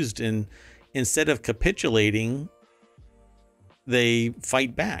abused, and instead of capitulating, they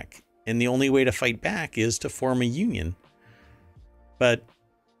fight back. And the only way to fight back is to form a union. But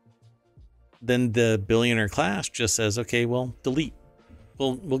then the billionaire class just says, okay, well, delete.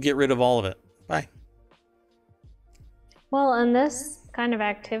 We'll get rid of all of it. Bye. Well, and this kind of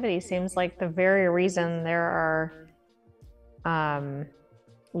activity seems like the very reason there are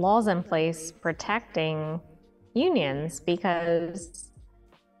laws in place protecting unions, because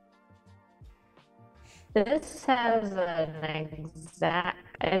this has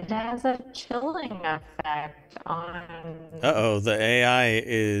it has a chilling effect on the AI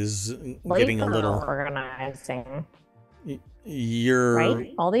is getting a little organizing.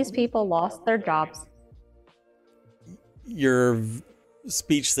 Right? All these people lost their jobs. Your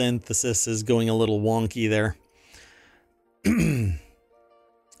speech synthesis is going a little wonky there.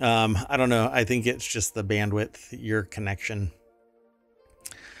 I don't know. I think it's just the bandwidth, your connection.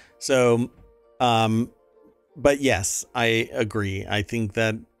 So, but yes, I agree. I think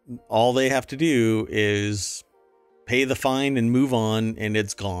that all they have to do is pay the fine and move on, and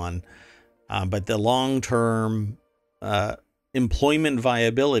it's gone. But the long-term employment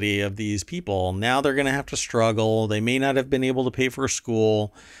viability of these people, now they're going to have to struggle. They may not have been able to pay for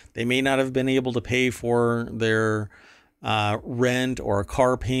school. They may not have been able to pay for their rent or a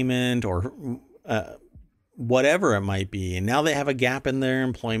car payment or whatever it might be. And now they have a gap in their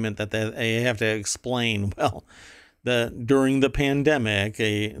employment that they have to explain. Well, during the pandemic,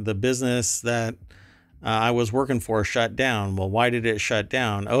 the business that I was working for shut down. Well, why did it shut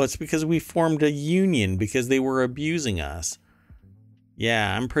down? Oh, it's because we formed a union because they were abusing us.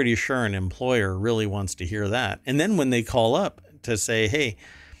 Yeah, I'm pretty sure an employer really wants to hear that. And then when they call up to say, hey,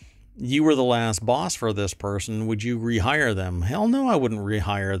 you were the last boss for this person, would you rehire them? Hell no, I wouldn't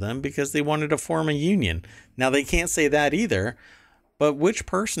rehire them because they wanted to form a union. Now, they can't say that either, but which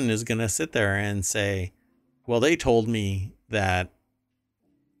person is going to sit there and say, well, they told me that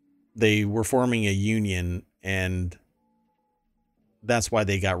they were forming a union and that's why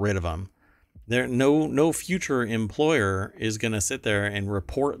they got rid of them. No future employer is going to sit there and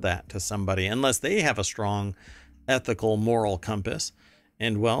report that to somebody unless they have a strong ethical, moral compass.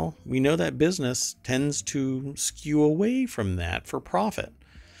 And well, we know that business tends to skew away from that for profit.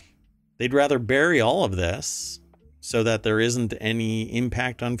 They'd rather bury all of this so that there isn't any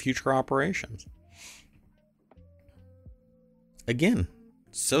impact on future operations. Again,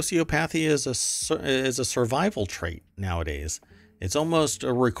 sociopathy is a survival trait nowadays. It's almost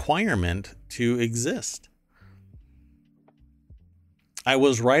a requirement to exist. I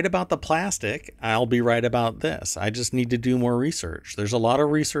was right about the plastic. I'll be right about this. I just need to do more research. There's a lot of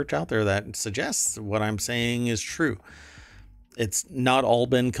research out there that suggests what I'm saying is true. it's not all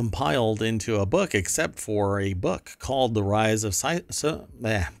been compiled into a book, except for a book called The Rise of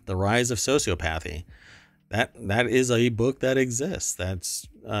The Rise of Sociopathy. That is a book that exists. That's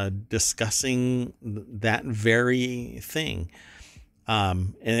discussing that very thing.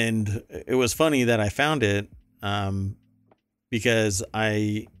 And it was funny that I found it because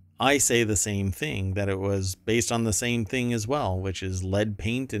I say the same thing, that it was based on the same thing as well, which is lead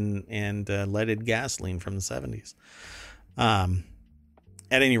paint and leaded gasoline from the 70s. At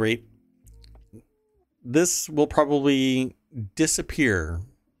any rate, this will probably disappear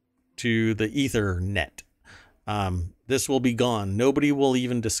to the Ethernet. This will be gone. Nobody will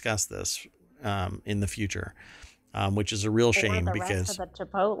even discuss this in the future, which is a real shame, or the because rest of the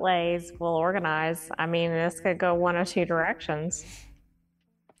Chipotles will organize. I mean, this could go one of two directions.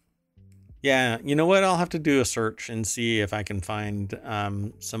 yeah, you know what? I'll have to do a search and see if I can find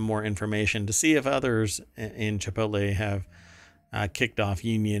some more information to see if others in Chipotle have kicked off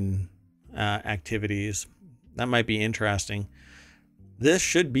union activities. That might be interesting. This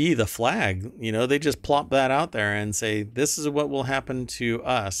should be the flag. You know, they just plop that out there and say, this is what will happen to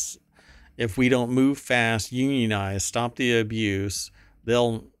us if we don't move fast, unionize, stop the abuse.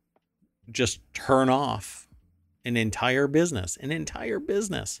 They'll just turn off an entire business.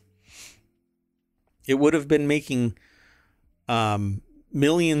 It would have been making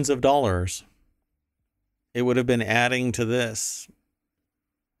millions of dollars. It would have been adding to this.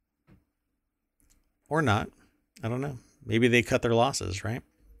 Or not. I don't know. Maybe they cut their losses, right?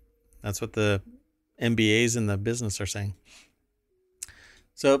 That's what the MBAs in the business are saying.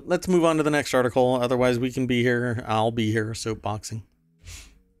 So let's move on to the next article. Otherwise, we can be here. I'll be here soapboxing.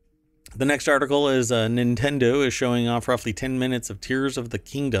 The next article is Nintendo is showing off roughly 10 minutes of Tears of the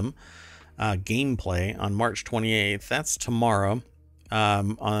Kingdom gameplay on March 28th. That's tomorrow.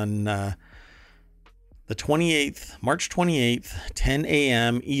 On the 28th, March 28th, 10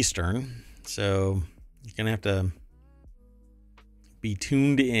 a.m. Eastern. So you're going to have to be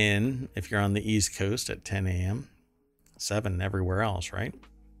tuned in if you're on the East Coast at 10 a.m. 7 everywhere else, right?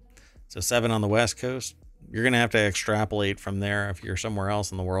 So 7 on the West Coast. You're going to have to extrapolate from there if you're somewhere else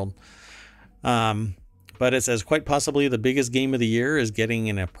in the world. But it says quite possibly the biggest game of the year is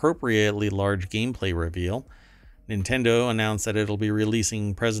getting an appropriately large gameplay reveal. Nintendo announced that it'll be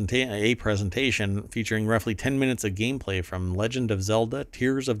releasing a presentation featuring roughly 10 minutes of gameplay from Legend of Zelda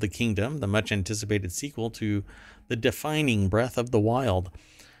Tears of the Kingdom, the much anticipated sequel to the defining Breath of the Wild.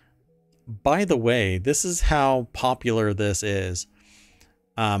 By the way, this is how popular this is.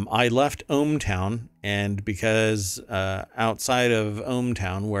 I left ohmTown, and because outside of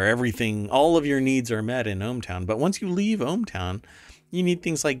ohmTown, where all of your needs are met in ohmTown, but once you leave ohmTown, you need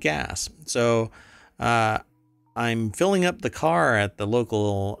things like gas. So I'm filling up the car at the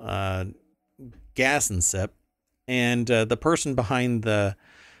local gas and sip, and the person behind the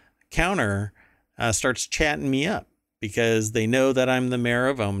counter starts chatting me up because they know that I'm the mayor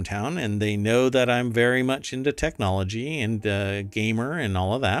of ohmTown, and they know that I'm very much into technology and gamer and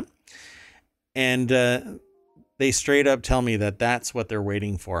all of that. And they straight up tell me that that's what they're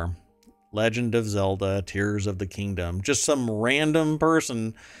waiting for. Legend of Zelda, Tears of the Kingdom. Just some random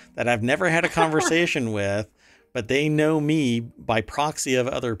person that I've never had a conversation with, but they know me by proxy of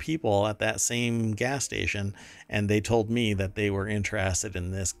other people at that same gas station, and they told me that they were interested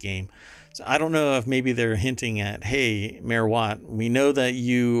in this game. So I don't know if maybe they're hinting at, hey, Mayor Watt, we know that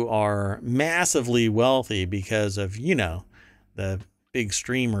you are massively wealthy because of, the big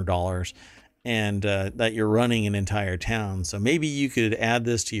streamer dollars, and that you're running an entire town. So maybe you could add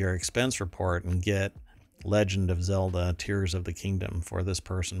this to your expense report and get Legend of Zelda Tears of the Kingdom for this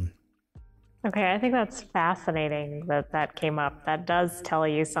person. Okay, I think that's fascinating that came up. That does tell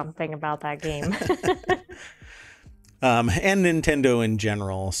you something about that game. And Nintendo in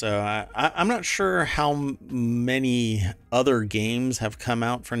general. So I'm not sure how many other games have come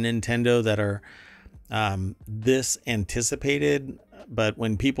out for Nintendo that are this anticipated. But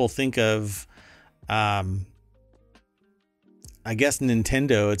when people think of, I guess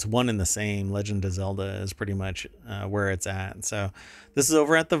Nintendo, it's one and the same. Legend of Zelda is pretty much where it's at. So this is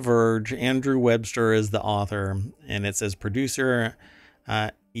over at The Verge. Andrew Webster is the author, and it says producer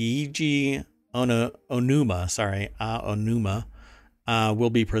Eiji Onuma will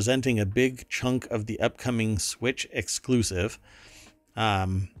be presenting a big chunk of the upcoming Switch exclusive.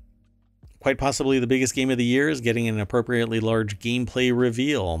 Quite possibly the biggest game of the year is getting an appropriately large gameplay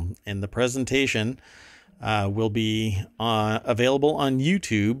reveal, and the presentation will be available on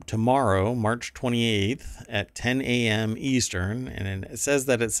YouTube tomorrow, March 28th at 10 a.m. Eastern. And it says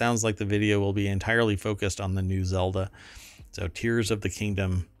that it sounds like the video will be entirely focused on the new Zelda. So Tears of the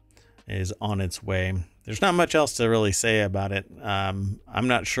Kingdom is on its way. there's not much else to really say about it. I'm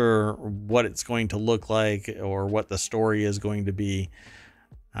not sure what it's going to look like or what the story is going to be.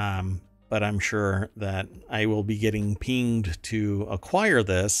 But I'm sure that I will be getting pinged to acquire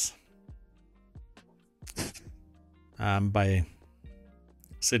this by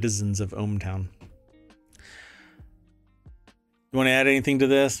citizens of ohmTown. You want to add anything to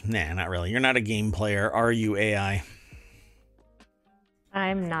this? Nah, not really. You're not a game player, are you, AI?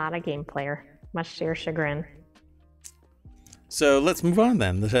 I'm not a game player, much to your chagrin. So let's move on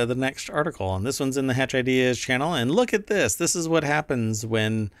then to the next article. And this one's in the Hatch Ideas channel. And look at this. This is what happens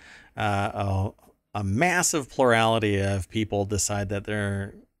when a massive plurality of people decide that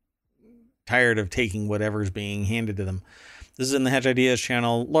they're tired of taking whatever's being handed to them. This is in the Hatch Ideas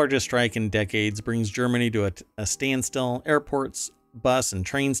channel. Largest strike in decades brings Germany to a standstill. Airports, bus, and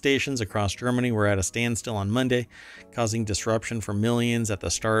train stations across Germany were at a standstill on Monday, causing disruption for millions at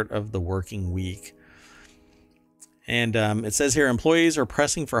the start of the working week. And it says here, employees are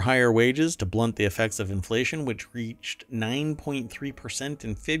pressing for higher wages to blunt the effects of inflation, which reached 9.3%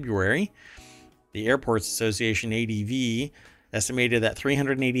 in February. The Airports Association, ADV, estimated that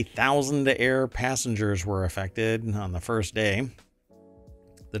 380,000 air passengers were affected on the first day.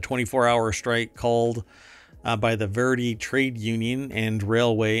 The 24-hour strike called by the Verdi Trade Union and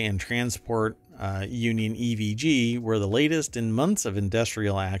Railway and Transport Union, EVG, were the latest in months of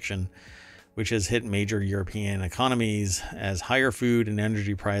industrial action, which has hit major European economies as higher food and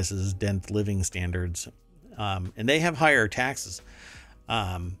energy prices dent living standards. And they have higher taxes.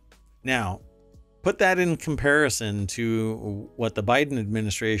 Now, put that in comparison to what the Biden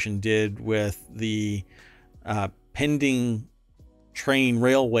administration did with the pending train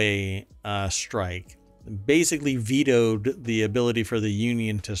railway strike. Basically vetoed the ability for the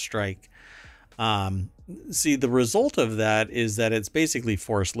union to strike. See, the result of that is that it's basically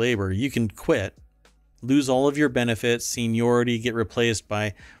forced labor. You can quit, lose all of your benefits, seniority, get replaced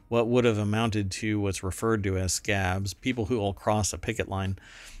by what would have amounted to what's referred to as scabs, people who will cross a picket line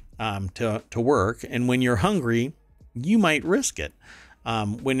to work. And when you're hungry, you might risk it.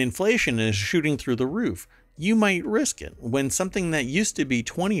 When inflation is shooting through the roof, you might risk it. When something that used to be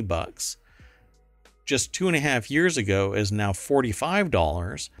 $20 just 2.5 years ago is now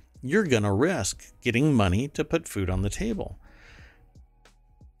 $45, you're going to risk getting money to put food on the table.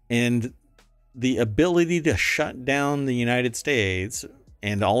 And the ability to shut down the United States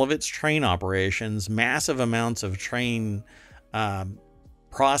and all of its train operations, massive amounts of train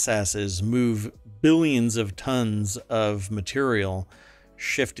processes move billions of tons of material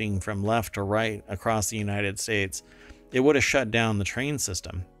shifting from left to right across the United States. It would have shut down the train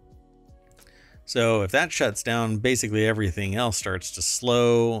system. So if that shuts down, basically everything else starts to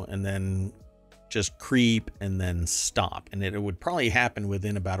slow and then just creep and then stop. And it would probably happen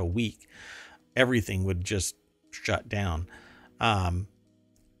within about a week. Everything would just shut down.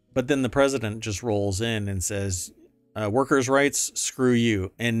 But then the president just rolls in and says, workers' rights, screw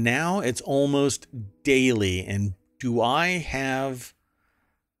you. And now it's almost daily. And do I have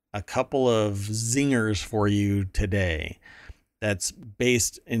a couple of zingers for you today? That's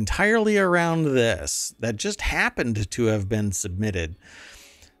based entirely around this, that just happened to have been submitted.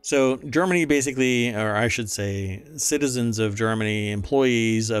 So Germany basically, or I should say citizens of Germany,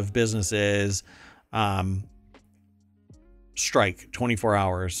 employees of businesses, strike 24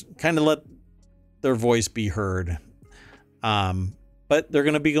 hours, kind of let their voice be heard. But they're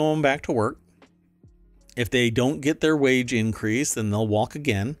going to be going back to work. If they don't get their wage increase, then they'll walk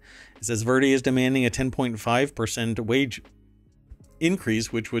again. It says Verdi is demanding a 10.5% wage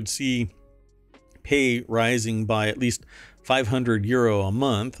increase, which would see pay rising by at least €500 a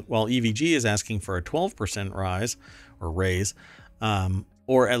month, while EVG is asking for a 12% rise or raise,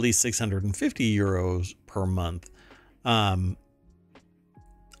 or at least €650 per month. I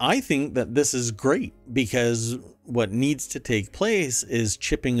think that this is great because what needs to take place is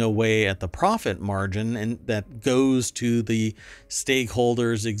chipping away at the profit margin, and that goes to the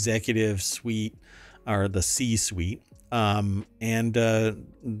stakeholders, executive suite, or the C-suite. And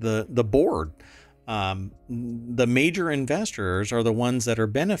the board. The major investors are the ones that are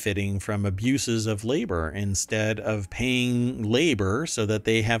benefiting from abuses of labor instead of paying labor so that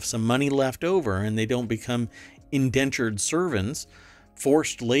they have some money left over and they don't become indentured servants.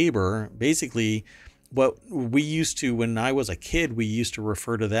 Forced labor, basically what we used to, when I was a kid, we used to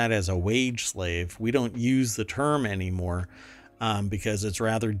refer to that as a wage slave. We don't use the term anymore. Because it's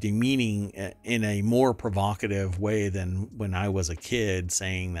rather demeaning in a more provocative way than when I was a kid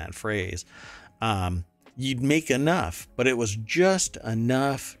saying that phrase. You'd make enough, but it was just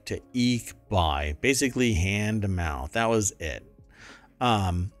enough to eke by, basically hand to mouth. That was it.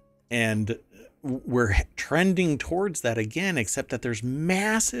 And we're trending towards that again, except that there's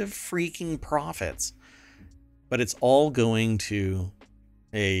massive freaking profits, but it's all going to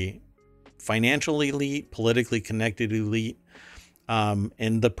a financial elite, politically connected elite,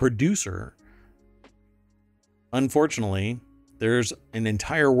 and the producer. Unfortunately, there's an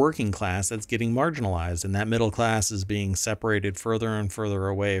entire working class that's getting marginalized, and that middle class is being separated further and further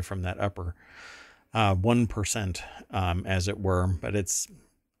away from that upper 1%, as it were. But it's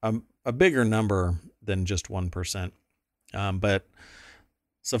a bigger number than just 1%. But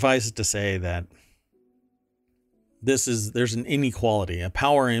suffice it to say that there's an inequality, a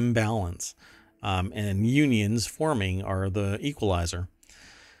power imbalance, and unions forming are the equalizer.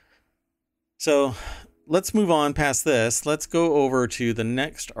 So let's move on past this. Let's go over to the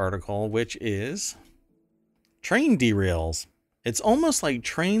next article, which is train derails. It's almost like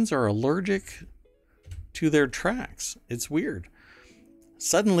trains are allergic to their tracks. It's weird.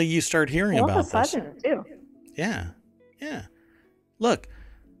 Suddenly you start hearing about this. Too. Yeah. Look,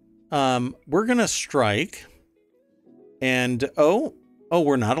 we're going to strike. And,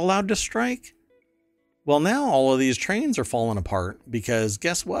 we're not allowed to strike? Well, now all of these trains are falling apart because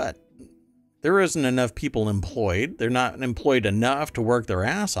guess what? There isn't enough people employed. They're not employed enough to work their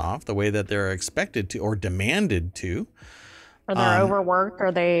ass off the way that they're expected to or demanded to. Or they're overworked,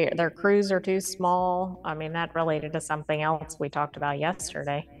 or their crews are too small. I mean, that related to something else we talked about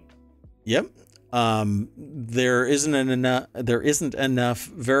yesterday. Yep. There isn't enough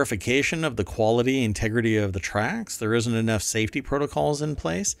verification of the quality, integrity of the tracks. There isn't enough safety protocols in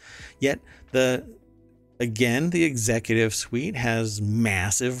place. Yet the executive suite has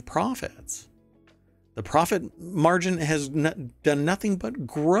massive profits. The profit margin has done nothing but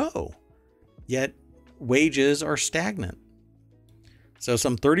grow. Yet wages are stagnant. So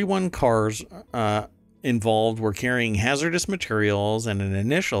some 31 cars involved were carrying hazardous materials, and an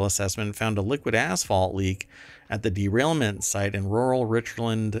initial assessment found a liquid asphalt leak at the derailment site in rural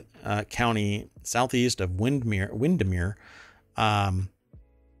Richland County, southeast of Windermere.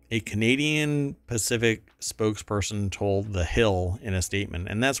 A Canadian Pacific spokesperson told The Hill in a statement,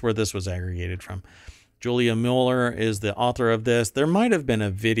 and that's where this was aggregated from. Julia Mueller is the author of this. There might have been a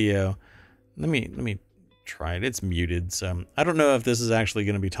video. Let me try it. It's muted, so I don't know if this is actually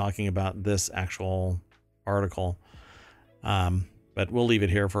going to be talking about this actual article, but we'll leave it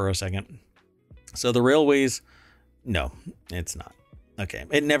here for a second. So the railways, no, it's not. Okay,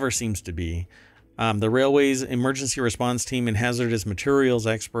 it never seems to be. The railways emergency response team and hazardous materials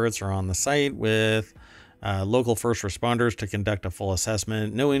experts are on the site with local first responders to conduct a full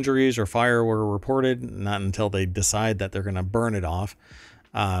assessment. No injuries or fire were reported, not until they decide that they're going to burn it off.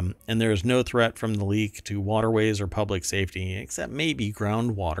 And there is no threat from the leak to waterways or public safety, except maybe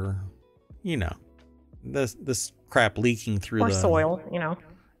groundwater. You know, this crap leaking through or the soil,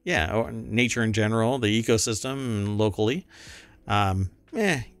 Yeah, or nature in general, the ecosystem locally.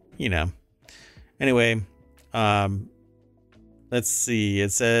 Anyway, let's see.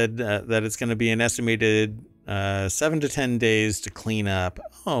 It said that it's going to be an estimated 7 to 10 days to clean up.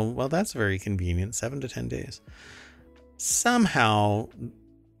 Oh, well, that's very convenient. 7 to 10 days. Somehow,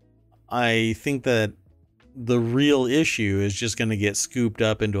 I think that the real issue is just going to get scooped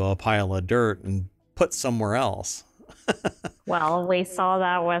up into a pile of dirt and put somewhere else. Well, we saw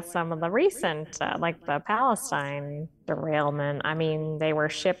that with some of the recent, like the Palestine derailment. I mean, they were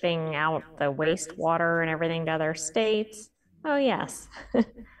shipping out the wastewater and everything to other states. Oh, yes. I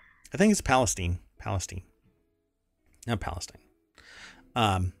think it's Palestine. Not Palestine.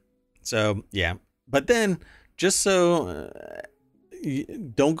 So, yeah. But then, just so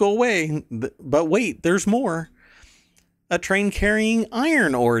don't go away, but wait, there's more. A train carrying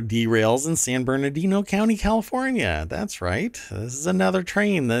iron ore derails in San Bernardino County, California. That's right. This is another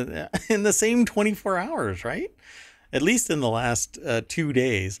train that in the same 24 hours, right? At least in the last 2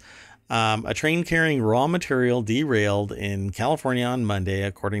 days. A train carrying raw material derailed in California on Monday,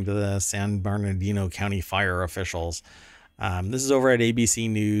 according to the San Bernardino County fire officials. This is over at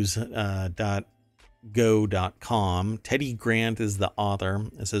abcnews.go.com. Teddy Grant is the author.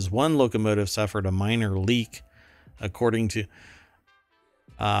 It says one locomotive suffered a minor leak, according to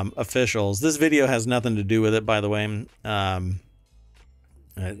officials. This video has nothing to do with it, by the way.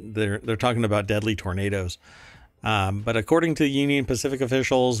 They're talking about deadly tornadoes. But according to Union Pacific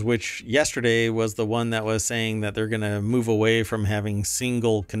officials, which yesterday was the one that was saying that they're going to move away from having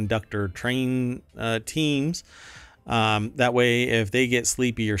single conductor train teams. That way, if they get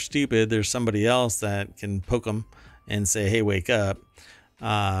sleepy or stupid, there's somebody else that can poke them and say, hey, wake up.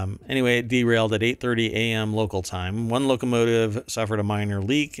 Anyway, it derailed at 8:30 a.m. local time. One locomotive suffered a minor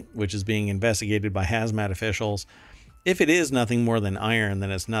leak, which is being investigated by hazmat officials. if it is nothing more than iron,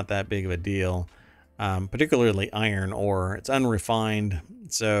 then it's not that big of a deal. Particularly iron ore. It's unrefined,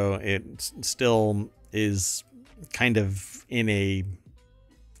 so it still is kind of in a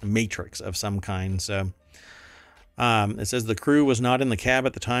matrix of some kind. So it says the crew was not in the cab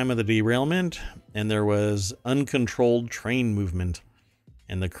at the time of the derailment, and there was uncontrolled train movement,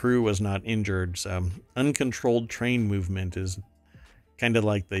 and the crew was not injured. So uncontrolled train movement is kind of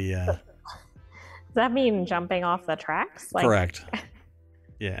like the... Does that mean jumping off the tracks? Correct.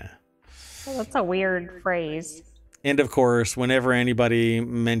 Yeah. Well, that's a weird phrase. And of course, whenever anybody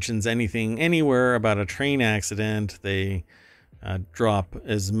mentions anything anywhere about a train accident, they drop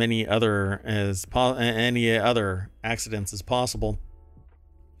as many other any other accidents as possible.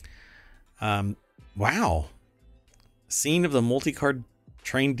 Wow. Scene of the multi-car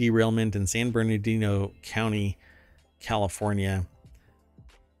train derailment in San Bernardino County, California.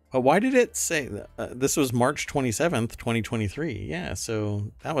 But why did it say this was March 27th, 2023? Yeah, so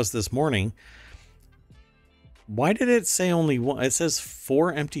that was this morning. Why did it say only one? It says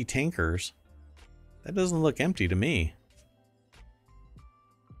 4 empty tankers. That doesn't look empty to me.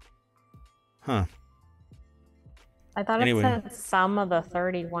 Huh. I thought it said some of the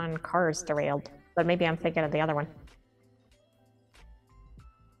 31 cars derailed, but maybe I'm thinking of the other one.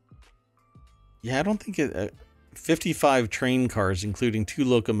 Yeah, I don't think it... 55 train cars, including 2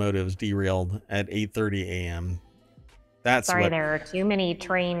 locomotives, derailed at 8:30 a.m. Sorry, there are too many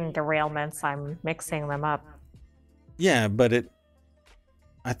train derailments. I'm mixing them up. Yeah, but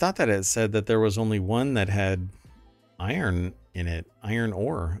I thought that it said that there was only one that had iron in it, iron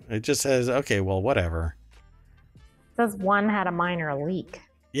ore. It just says, okay, well, whatever. It says one had a minor leak.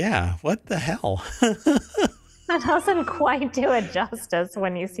 Yeah, what the hell? That doesn't quite do it justice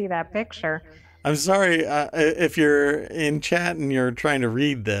when you see that picture. I'm sorry if you're in chat and you're trying to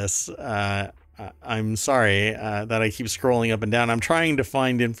read this. I'm sorry that I keep scrolling up and down. I'm trying to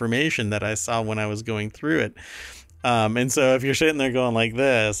find information that I saw when I was going through it. And so if you're sitting there going like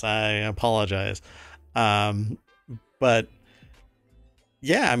this, I apologize. But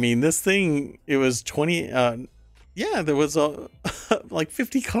yeah, I mean, this thing, it was 20. Yeah, there was like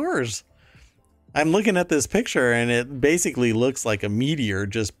 50 cars. I'm looking at this picture and it basically looks like a meteor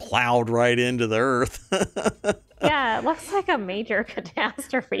just plowed right into the earth. Yeah, it looks like a major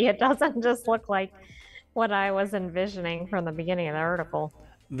catastrophe. It doesn't just look like what I was envisioning from the beginning of the article.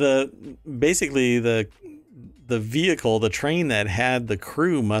 Basically the vehicle, the train that had the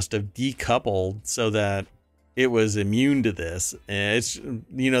crew must have decoupled so that it was immune to this. And it's,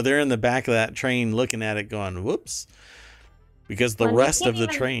 they're in the back of that train looking at it going, whoops. Because the rest of the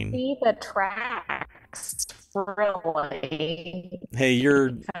train. See the tracks really. Hey,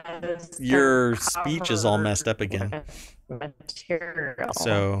 your speech is all messed up again. Material.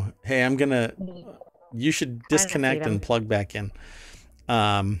 So hey, you should disconnect and plug back in.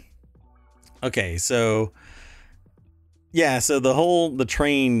 Okay, so yeah, so the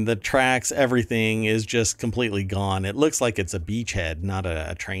train, the tracks, everything is just completely gone. It looks like it's a beachhead, not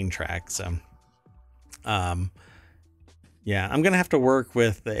a train track. So yeah, I'm going to have to work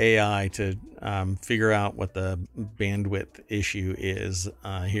with the AI to figure out what the bandwidth issue is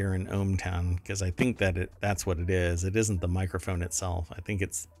here in ohmTown, because I think that that's what it is. It isn't the microphone itself. I think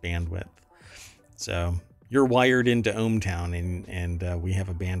it's bandwidth. So you're wired into ohmTown and we have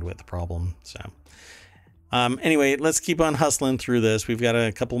a bandwidth problem. So anyway, let's keep on hustling through this. We've got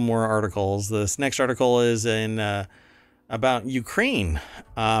a couple more articles. This next article is about Ukraine,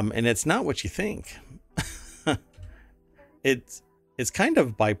 and it's not what you think. It's kind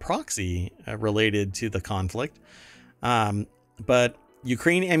of by proxy related to the conflict. But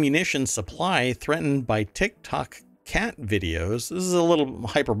Ukraine ammunition supply threatened by TikTok cat videos. This is a little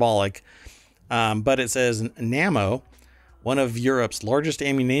hyperbolic, but it says Nammo, one of Europe's largest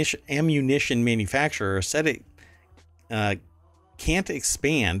ammunition manufacturers, said it can't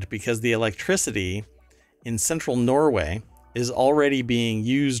expand because the electricity in central Norway is already being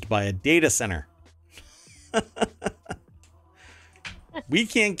used by a data center. We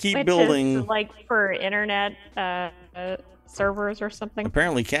can't keep building is like for internet servers or something.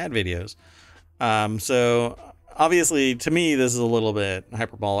 Apparently cat videos. So obviously to me this is a little bit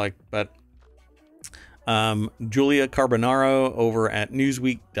hyperbolic, but Julia Carbonaro over at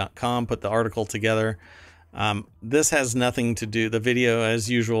newsweek.com put the article together. This has nothing to do, the video as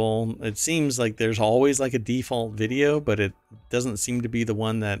usual, it seems like there's always like a default video, but it doesn't seem to be the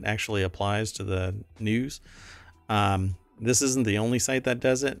one that actually applies to the news. This isn't the only site that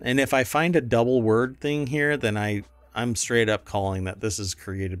does it. And if I find a double word thing here, then I'm straight up calling that this is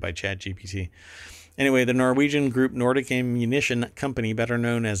created by ChatGPT. Anyway, the Norwegian group Nordic Ammunition Company, better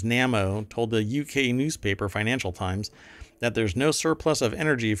known as Nammo, told the UK newspaper Financial Times that there's no surplus of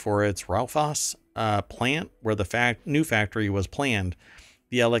energy for its Raufoss plant, where the new factory was planned.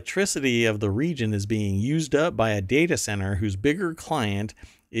 The electricity of the region is being used up by a data center whose bigger client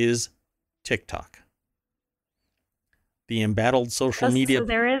is TikTok. The embattled social media... So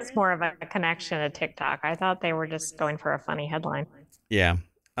there is more of a connection to TikTok. I thought they were just going for a funny headline. Yeah.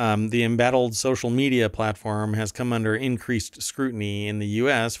 The embattled social media platform has come under increased scrutiny in the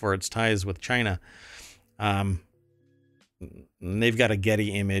U.S. for its ties with China. They've got a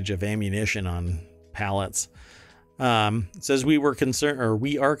Getty image of ammunition on pallets. It says we are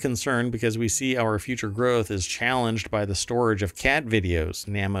concerned because we see our future growth is challenged by the storage of cat videos.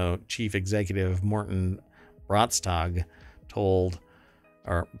 Nammo chief executive Morten Brandstad told,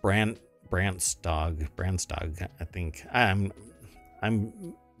 or Brandstad, I think. I'm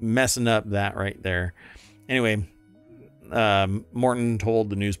messing up that right there. Anyway, Morton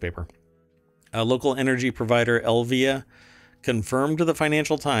told the newspaper. A local energy provider, Elvia, confirmed to the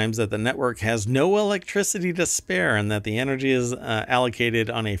Financial Times that the network has no electricity to spare and that the energy is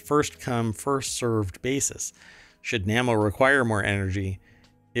allocated on a first-come, first-served basis. Should Nammo require more energy,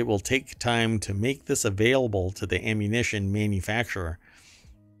 it will take time to make this available to the ammunition manufacturer.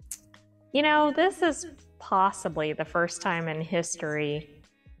 You know, this is possibly the first time in history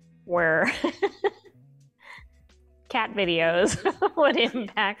where cat videos would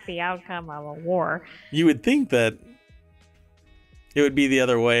impact the outcome of a war. You would think that it would be the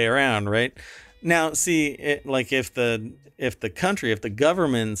other way around, right? Now, see, like if the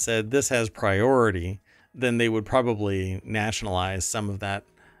government said this has priority, then they would probably nationalize some of that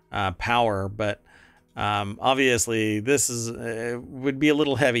power. But obviously, this would be a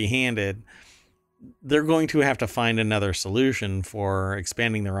little heavy-handed. They're going to have to find another solution for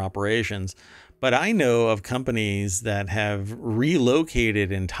expanding their operations. But I know of companies that have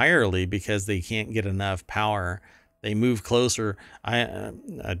relocated entirely because they can't get enough power. They move closer.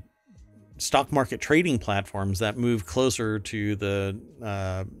 Stock market trading platforms that move closer to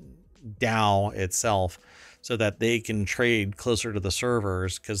the Dow itself so that they can trade closer to the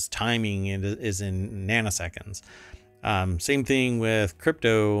servers because timing is in nanoseconds. Same thing with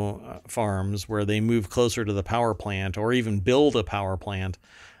crypto farms where they move closer to the power plant or even build a power plant,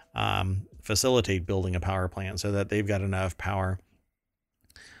 facilitate building a power plant so that they've got enough power.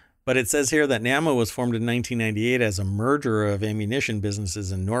 But it says here that Nammo was formed in 1998 as a merger of ammunition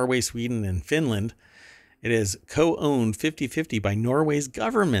businesses in Norway, Sweden, and Finland. It is co-owned 50-50 by Norway's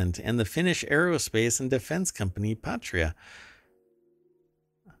government and the Finnish aerospace and defense company Patria.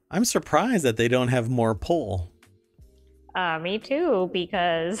 I'm surprised that they don't have more pull. Me too,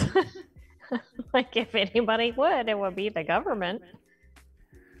 because like if anybody would, it would be the government.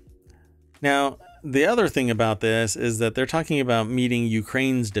 Now, the other thing about this is that they're talking about meeting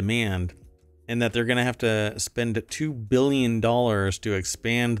Ukraine's demand and that they're going to have to spend $2 billion to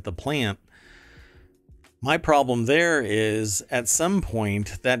expand the plant. My problem there is at some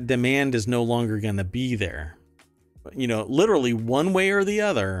point that demand is no longer going to be there. You know, literally one way or the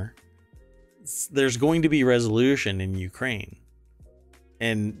other, there's going to be resolution in Ukraine.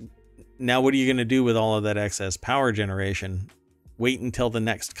 And now what are you going to do with all of that excess power generation? Wait until the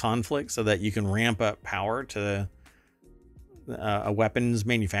next conflict so that you can ramp up power to a weapons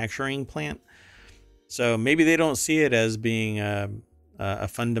manufacturing plant. So maybe they don't see it as being a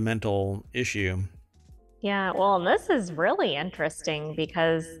fundamental issue. Yeah, well, and this is really interesting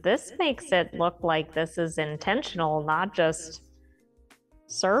because this makes it look like this is intentional, not just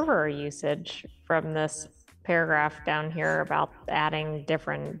server usage from this paragraph down here about adding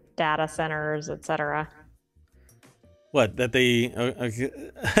different data centers, etc. What, that they,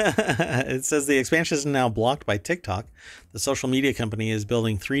 it says the expansion is now blocked by TikTok. The social media company is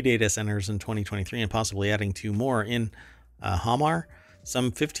building 3 data centers in 2023 and possibly adding 2 more in Hamar,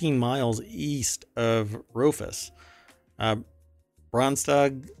 some 15 miles east of Raufoss.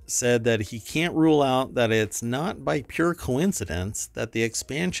 Brandstad said that he can't rule out that it's not by pure coincidence that the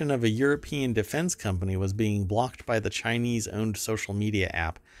expansion of a European defense company was being blocked by the Chinese-owned social media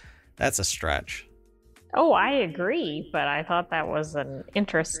app. That's a stretch. Oh, I agree, but I thought that was an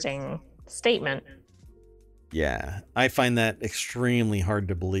interesting statement. Yeah, I find that extremely hard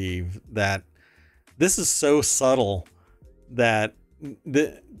to believe that this is so subtle that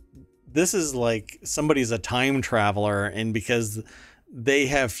this is like somebody's a time traveler, and because they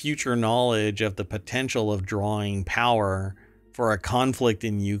have future knowledge of the potential of drawing power for a conflict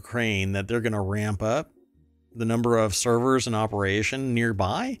in Ukraine, that they're going to ramp up the number of servers in operation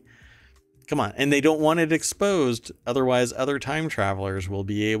nearby. Come on. And they don't want it exposed. Otherwise, other time travelers will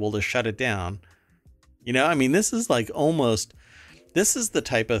be able to shut it down. You know, I mean, this is like almost, this is the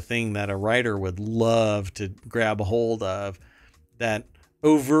type of thing that a writer would love to grab a hold of, that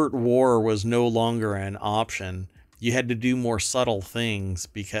overt war was no longer an option. You had to do more subtle things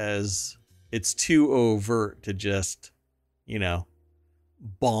because it's too overt to just, you know,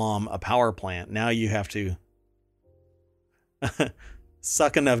 bomb a power plant. Now you have to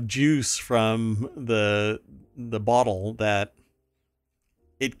suck enough juice from the bottle that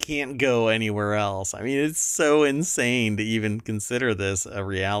it can't go anywhere else. I mean, it's so insane to even consider this a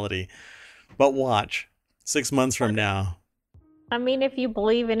reality. But watch, 6 months from now. I mean, if you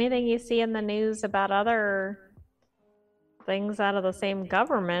believe anything you see in the news about other things out of the same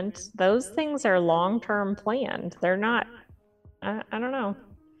government, those things are long-term planned. They're not, I don't know.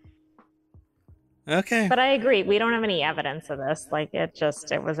 Okay. But I agree. We don't have any evidence of this. Like it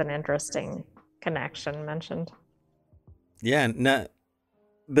was an interesting connection mentioned. Yeah,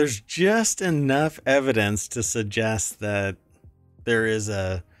 there's just enough evidence to suggest that there is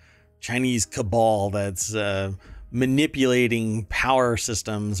a Chinese cabal that's manipulating power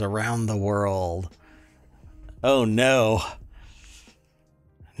systems around the world. Oh no.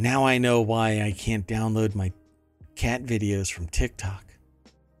 Now I know why I can't download my cat videos from TikTok.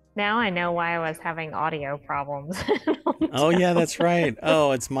 Now I know why I was having audio problems. Oh yeah, that's right.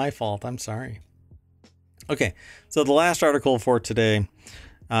 Oh, it's my fault. I'm sorry. Okay, so the last article for today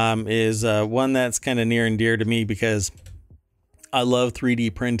is one that's kind of near and dear to me because I love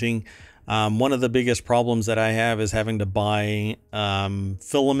 3D printing. One of the biggest problems that I have is having to buy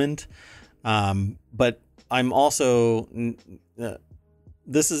filament. But I'm also,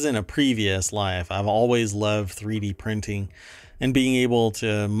 this is in a previous life. I've always loved 3D printing and being able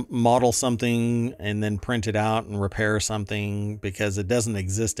to model something and then print it out and repair something because it doesn't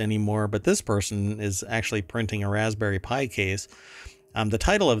exist anymore. But this person is actually printing a Raspberry Pi case. The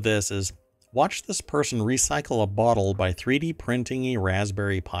title of this is "Watch This Person Recycle a Bottle by 3D Printing a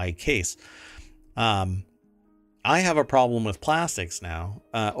Raspberry Pi Case." I have a problem with plastics now,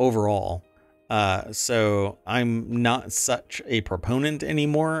 overall. So I'm not such a proponent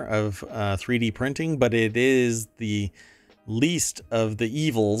anymore of 3D printing, but it is the least of the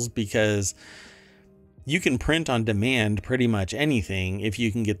evils because you can print on demand pretty much anything if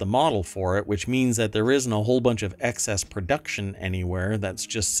you can get the model for it, which means that there isn't a whole bunch of excess production anywhere that's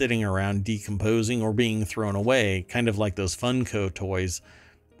just sitting around decomposing or being thrown away, kind of like those Funko toys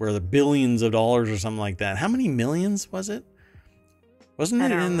where the billions of dollars or something like that. How many millions was it? Wasn't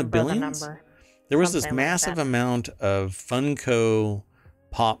it in the billions? There was this massive amount of Funko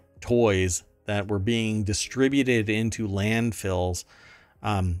Pop toys that were being distributed into landfills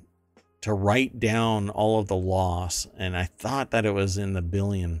to write down all of the loss. And I thought that it was in the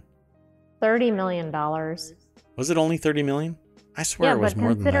billion. $30 million. Was it only 30 million? I swear it was more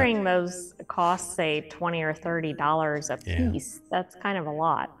than that. Considering those costs, say $20 or $30 a piece, that's kind of a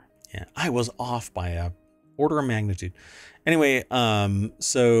lot. Yeah, I was off by a order of magnitude. Anyway,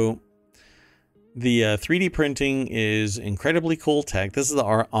 so the 3D printing is incredibly cool tech. This is the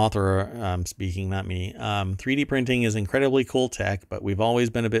author speaking, not me. 3D printing is incredibly cool tech, but we've always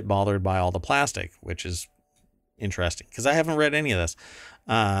been a bit bothered by all the plastic, which is interesting because I haven't read any of this.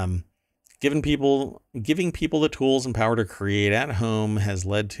 Giving people the tools and power to create at home has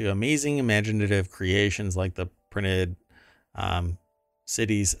led to amazing imaginative creations like the printed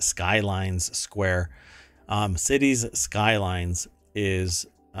Cities Skylines Square. Cities Skylines is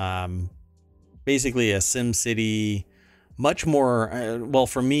basically a SimCity, much more, well,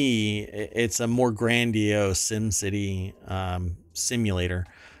 for me, it's a more grandiose SimCity simulator.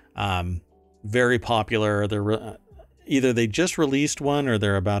 Very popular. They're either they just released one or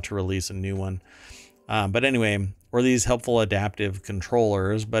they're about to release a new one. But anyway, or these helpful adaptive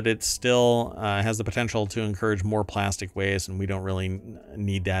controllers, but it still has the potential to encourage more plastic waste, and we don't really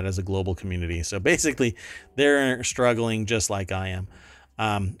need that as a global community. So basically, they're struggling just like I am.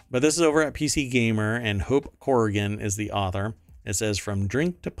 But this is over at PC Gamer, and Hope Corrigan is the author. It says, "From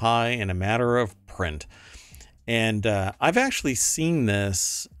drink to pie in a matter of print." And I've actually seen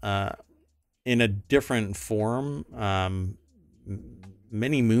this in a different form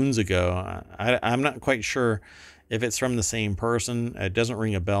many moons ago. I'm not quite sure if it's from the same person. It doesn't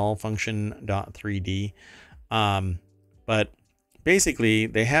ring a bell, Function.3D. But basically,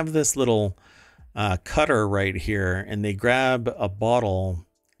 they have this little cutter right here, and they grab a bottle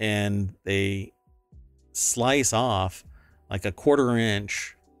and they slice off like a 1/4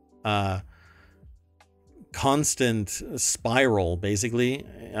 inch constant spiral, basically.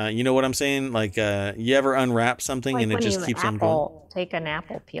 You know what I'm saying? Like you ever unwrap something like and it just keeps on going? Take an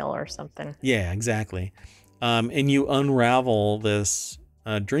apple peel or something. Yeah, exactly. And you unravel this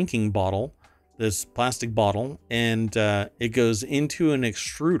drinking bottle, this plastic bottle, and it goes into an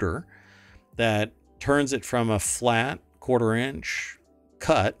extruder that turns it from a flat 1/4 inch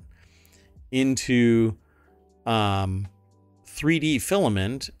cut into 3D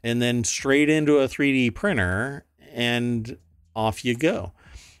filament, and then straight into a 3D printer, and off you go.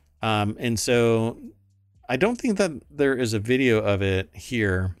 And so I don't think that there is a video of it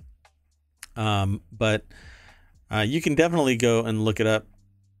here, but you can definitely go and look it up.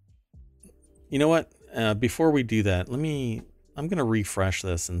 You know what? Before we do that, I'm going to refresh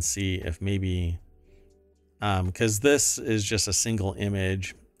this and see if maybe, because this is just a single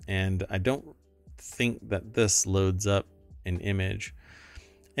image, and I don't think that this loads up an image.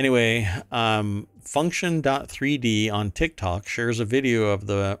 Anyway, function.3D on TikTok shares a video of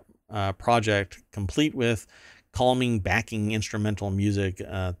the project, complete with calming backing instrumental music,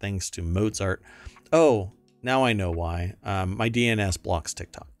 thanks to Mozart. Oh, now I know why. My DNS blocks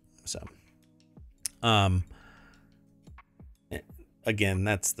TikTok. So, again,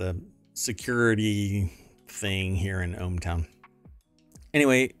 that's the security thing here in ohmTown.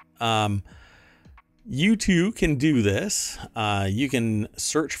 Anyway, you too can do this. You can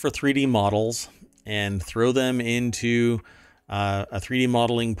search for 3D models and throw them into a 3D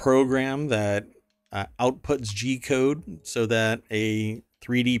modeling program that outputs G-code so that a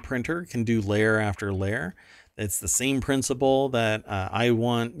 3D printer can do layer after layer. It's the same principle that I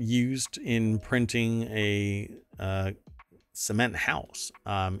want used in printing a cement house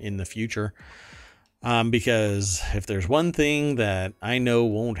in the future. Because if there's one thing that I know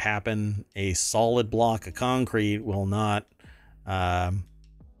won't happen, a solid block of concrete will not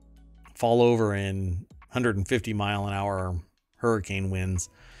fall over in 150-mile-an-hour hurricane winds.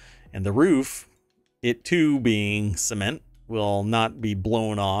 And the roof, it too being cement, will not be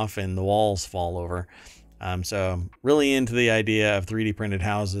blown off and the walls fall over. So I'm really into the idea of 3D printed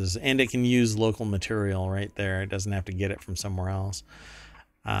houses, and it can use local material right there. It doesn't have to get it from somewhere else.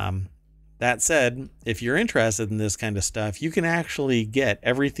 That said, if you're interested in this kind of stuff, you can actually get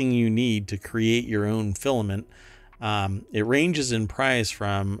everything you need to create your own filament. It ranges in price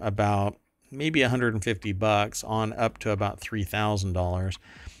from about maybe $150 on up to about $3,000.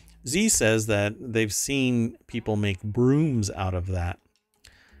 Z says that they've seen people make brooms out of that,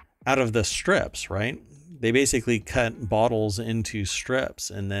 out of the strips, right? They basically cut bottles into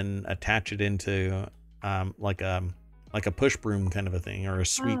strips and then attach it into like a push broom kind of a thing, or a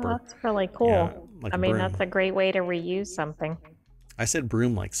sweeper. Oh, that's really cool. Yeah, like I a mean, broom. that's a great way to reuse something. I said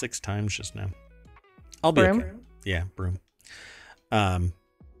broom like 6 times just now. I'll be Broom? okay. Yeah, broom.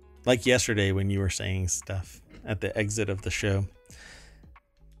 Like yesterday when you were saying stuff at the exit of the show.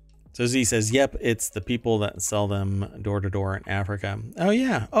 So Z says, yep, it's the people that sell them door to door in Africa. Oh,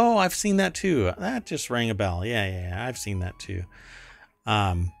 yeah. Oh, I've seen that too. That just rang a bell. Yeah, I've seen that too.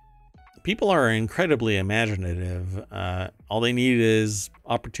 People are incredibly imaginative. All they need is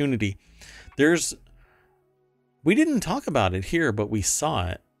opportunity. We didn't talk about it here, but we saw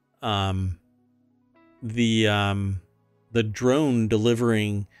it. The drone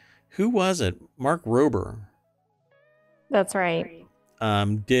delivering, who was it? Mark Rober. That's right.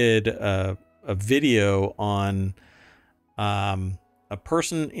 Did a video on a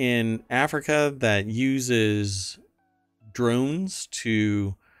person in Africa that uses drones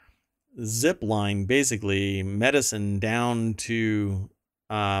to zip line basically medicine down to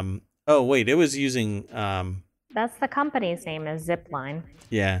oh wait, it was using That's the company's name is Zipline.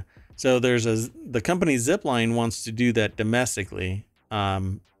 yeah. So the company Zipline wants to do that domestically,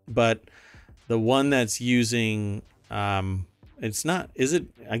 but the one that's using it's not, is it,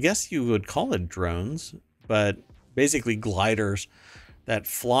 I guess you would call it drones, but basically gliders that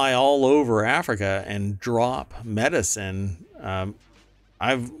fly all over Africa and drop medicine.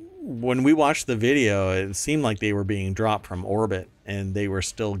 When we watched the video, it seemed like they were being dropped from orbit and they were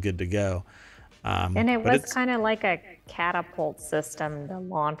still good to go. And it was kind of like a catapult system to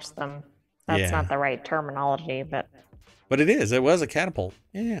launch them. That's not the right terminology, but it is. It was a catapult.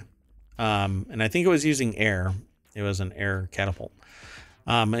 Yeah. And I think it was using air. It was an air catapult.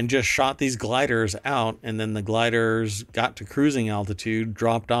 And just shot these gliders out, and then the gliders got to cruising altitude,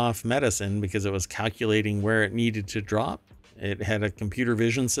 dropped off medicine because it was calculating where it needed to drop. It had a computer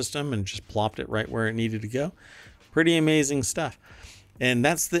vision system and just plopped it right where it needed to go. Pretty amazing stuff. And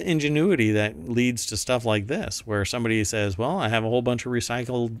that's the ingenuity that leads to stuff like this, where somebody says, well, I have a whole bunch of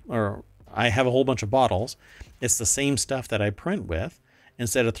I have a whole bunch of bottles. It's the same stuff that I print with.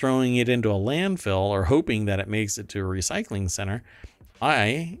 Instead of throwing it into a landfill or hoping that it makes it to a recycling center,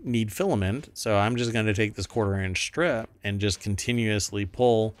 I need filament. So I'm just going to take this 1/4 inch strip and just continuously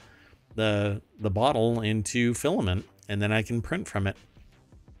pull the bottle into filament, and then I can print from it.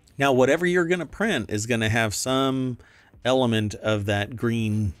 Now, whatever you're going to print is going to have some element of that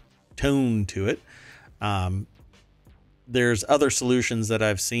green tone to it. There's other solutions that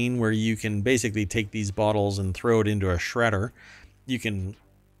I've seen where you can basically take these bottles and throw it into a shredder. You can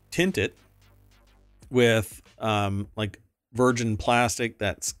tint it with like virgin plastic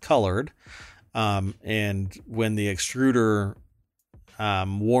that's colored. And when the extruder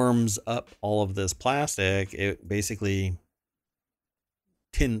warms up all of this plastic, it basically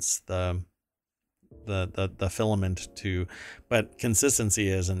tints the filament to, but consistency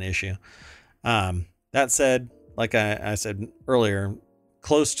is an issue. That said, like I said earlier,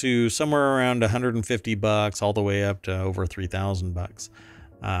 close to somewhere around $150 all the way up to over $3,000.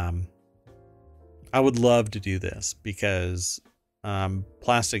 I would love to do this because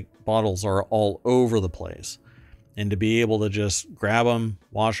plastic bottles are all over the place, and to be able to just grab them,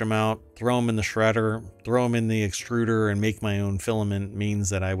 wash them out, throw them in the shredder, throw them in the extruder, and make my own filament means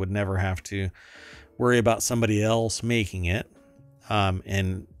that I would never have to worry about somebody else making it.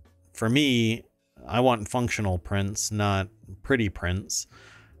 And for me, I want functional prints, not pretty prints.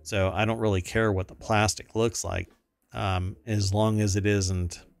 So I don't really care what the plastic looks like, as long as it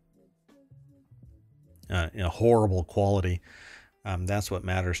isn't horrible quality. That's what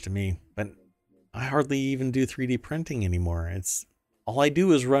matters to me. But I hardly even do 3D printing anymore. It's all I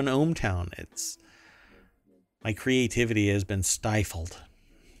do is run ohmTown. My creativity has been stifled.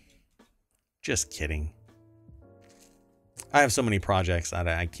 Just kidding. I have so many projects that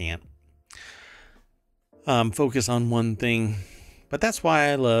I can't focus on one thing. But that's why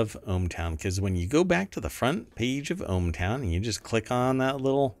I love ohmTown, because when you go back to the front page of ohmTown and you just click on that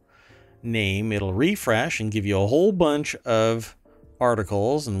little name, it'll refresh and give you a whole bunch of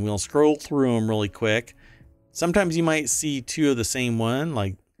articles, and we'll scroll through them really quick. Sometimes you might see two of the same one,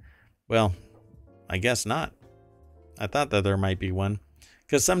 like, well, I guess not. I thought that there might be one,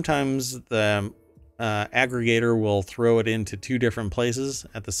 because sometimes the aggregator will throw it into two different places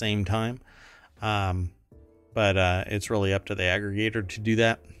at the same time. But it's really up to the aggregator to do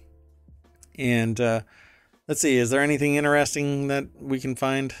that. And let's see, is there anything interesting that we can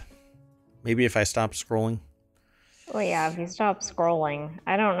find? Maybe if I stop scrolling. Well, yeah, if you stop scrolling,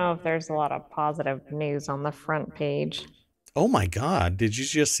 I don't know if there's a lot of positive news on the front page. Oh my God, did you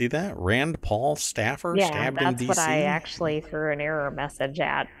just see that? Rand Paul staffer stabbed in DC? That's what I actually threw an error message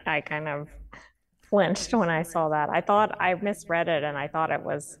at. I kind of flinched when I saw that. I thought I misread it, and I thought it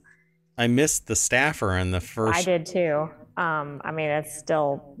was... I missed the staffer in the first... I did too. I mean, it's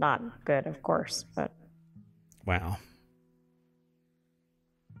still not good, of course, but... Wow.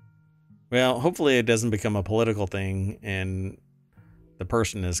 Well, hopefully it doesn't become a political thing and the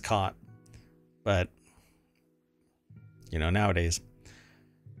person is caught. But, nowadays.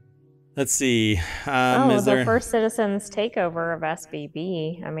 Let's see. Is there... First Citizens takeover of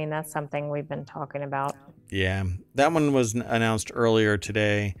SVB. I mean, that's something we've been talking about. Yeah, that one was announced earlier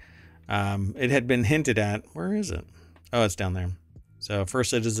today. It had been hinted at. Where is it? Oh, it's down there. So First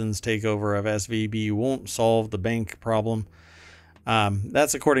Citizens takeover of SVB won't solve the bank problem.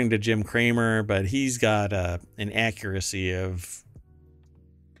 That's according to Jim Cramer, but he's got an accuracy of,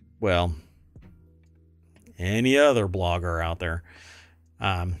 well, any other blogger out there.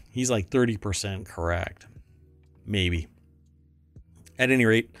 He's like 30% correct. Maybe. At any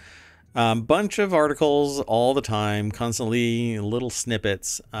rate, bunch of articles all the time, constantly little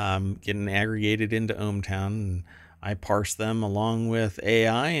snippets getting aggregated into ohmTown. And I parse them along with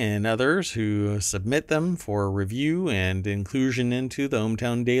AI and others who submit them for review and inclusion into the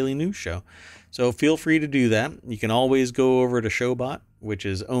ohmTown Daily News Show. So feel free to do that. You can always go over to Showbot, which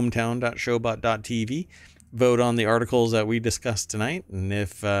is ohmtown.showbot.tv. Vote on the articles that we discussed tonight. And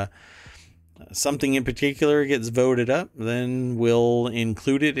if something in particular gets voted up, then we'll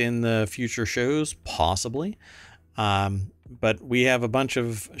include it in the future shows, possibly. But we have a bunch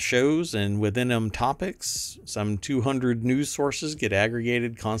of shows, and within them topics, some 200 news sources get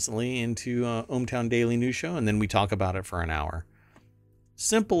aggregated constantly into ohmTown Daily News Show, and then we talk about it for an hour.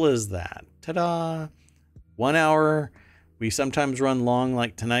 Simple as that. Ta-da! 1 hour. We sometimes run long,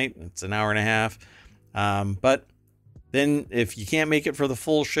 like tonight. It's an hour and a half. But then if you can't make it for the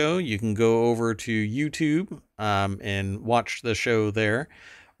full show, you can go over to YouTube and watch the show there,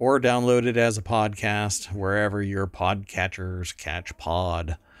 or download it as a podcast wherever your podcatchers catch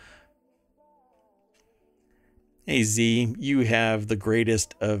pod. Hey Z, you have the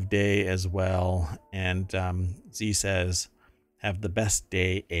greatest of day as well. And Z says, have the best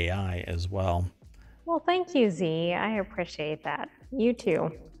day AI as well. Well, thank you, Z. I appreciate that. You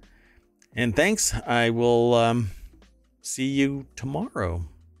too. And thanks. I will see you tomorrow.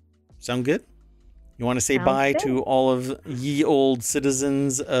 Sound good? You want to say Sounds bye good. to all of ye old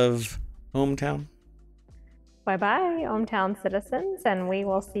citizens of Hometown? Bye-bye, hometown citizens, and we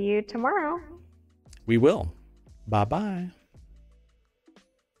will see you tomorrow. We will. Bye-bye.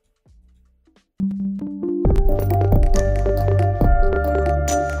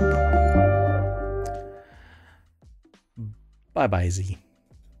 Bye-bye, Z.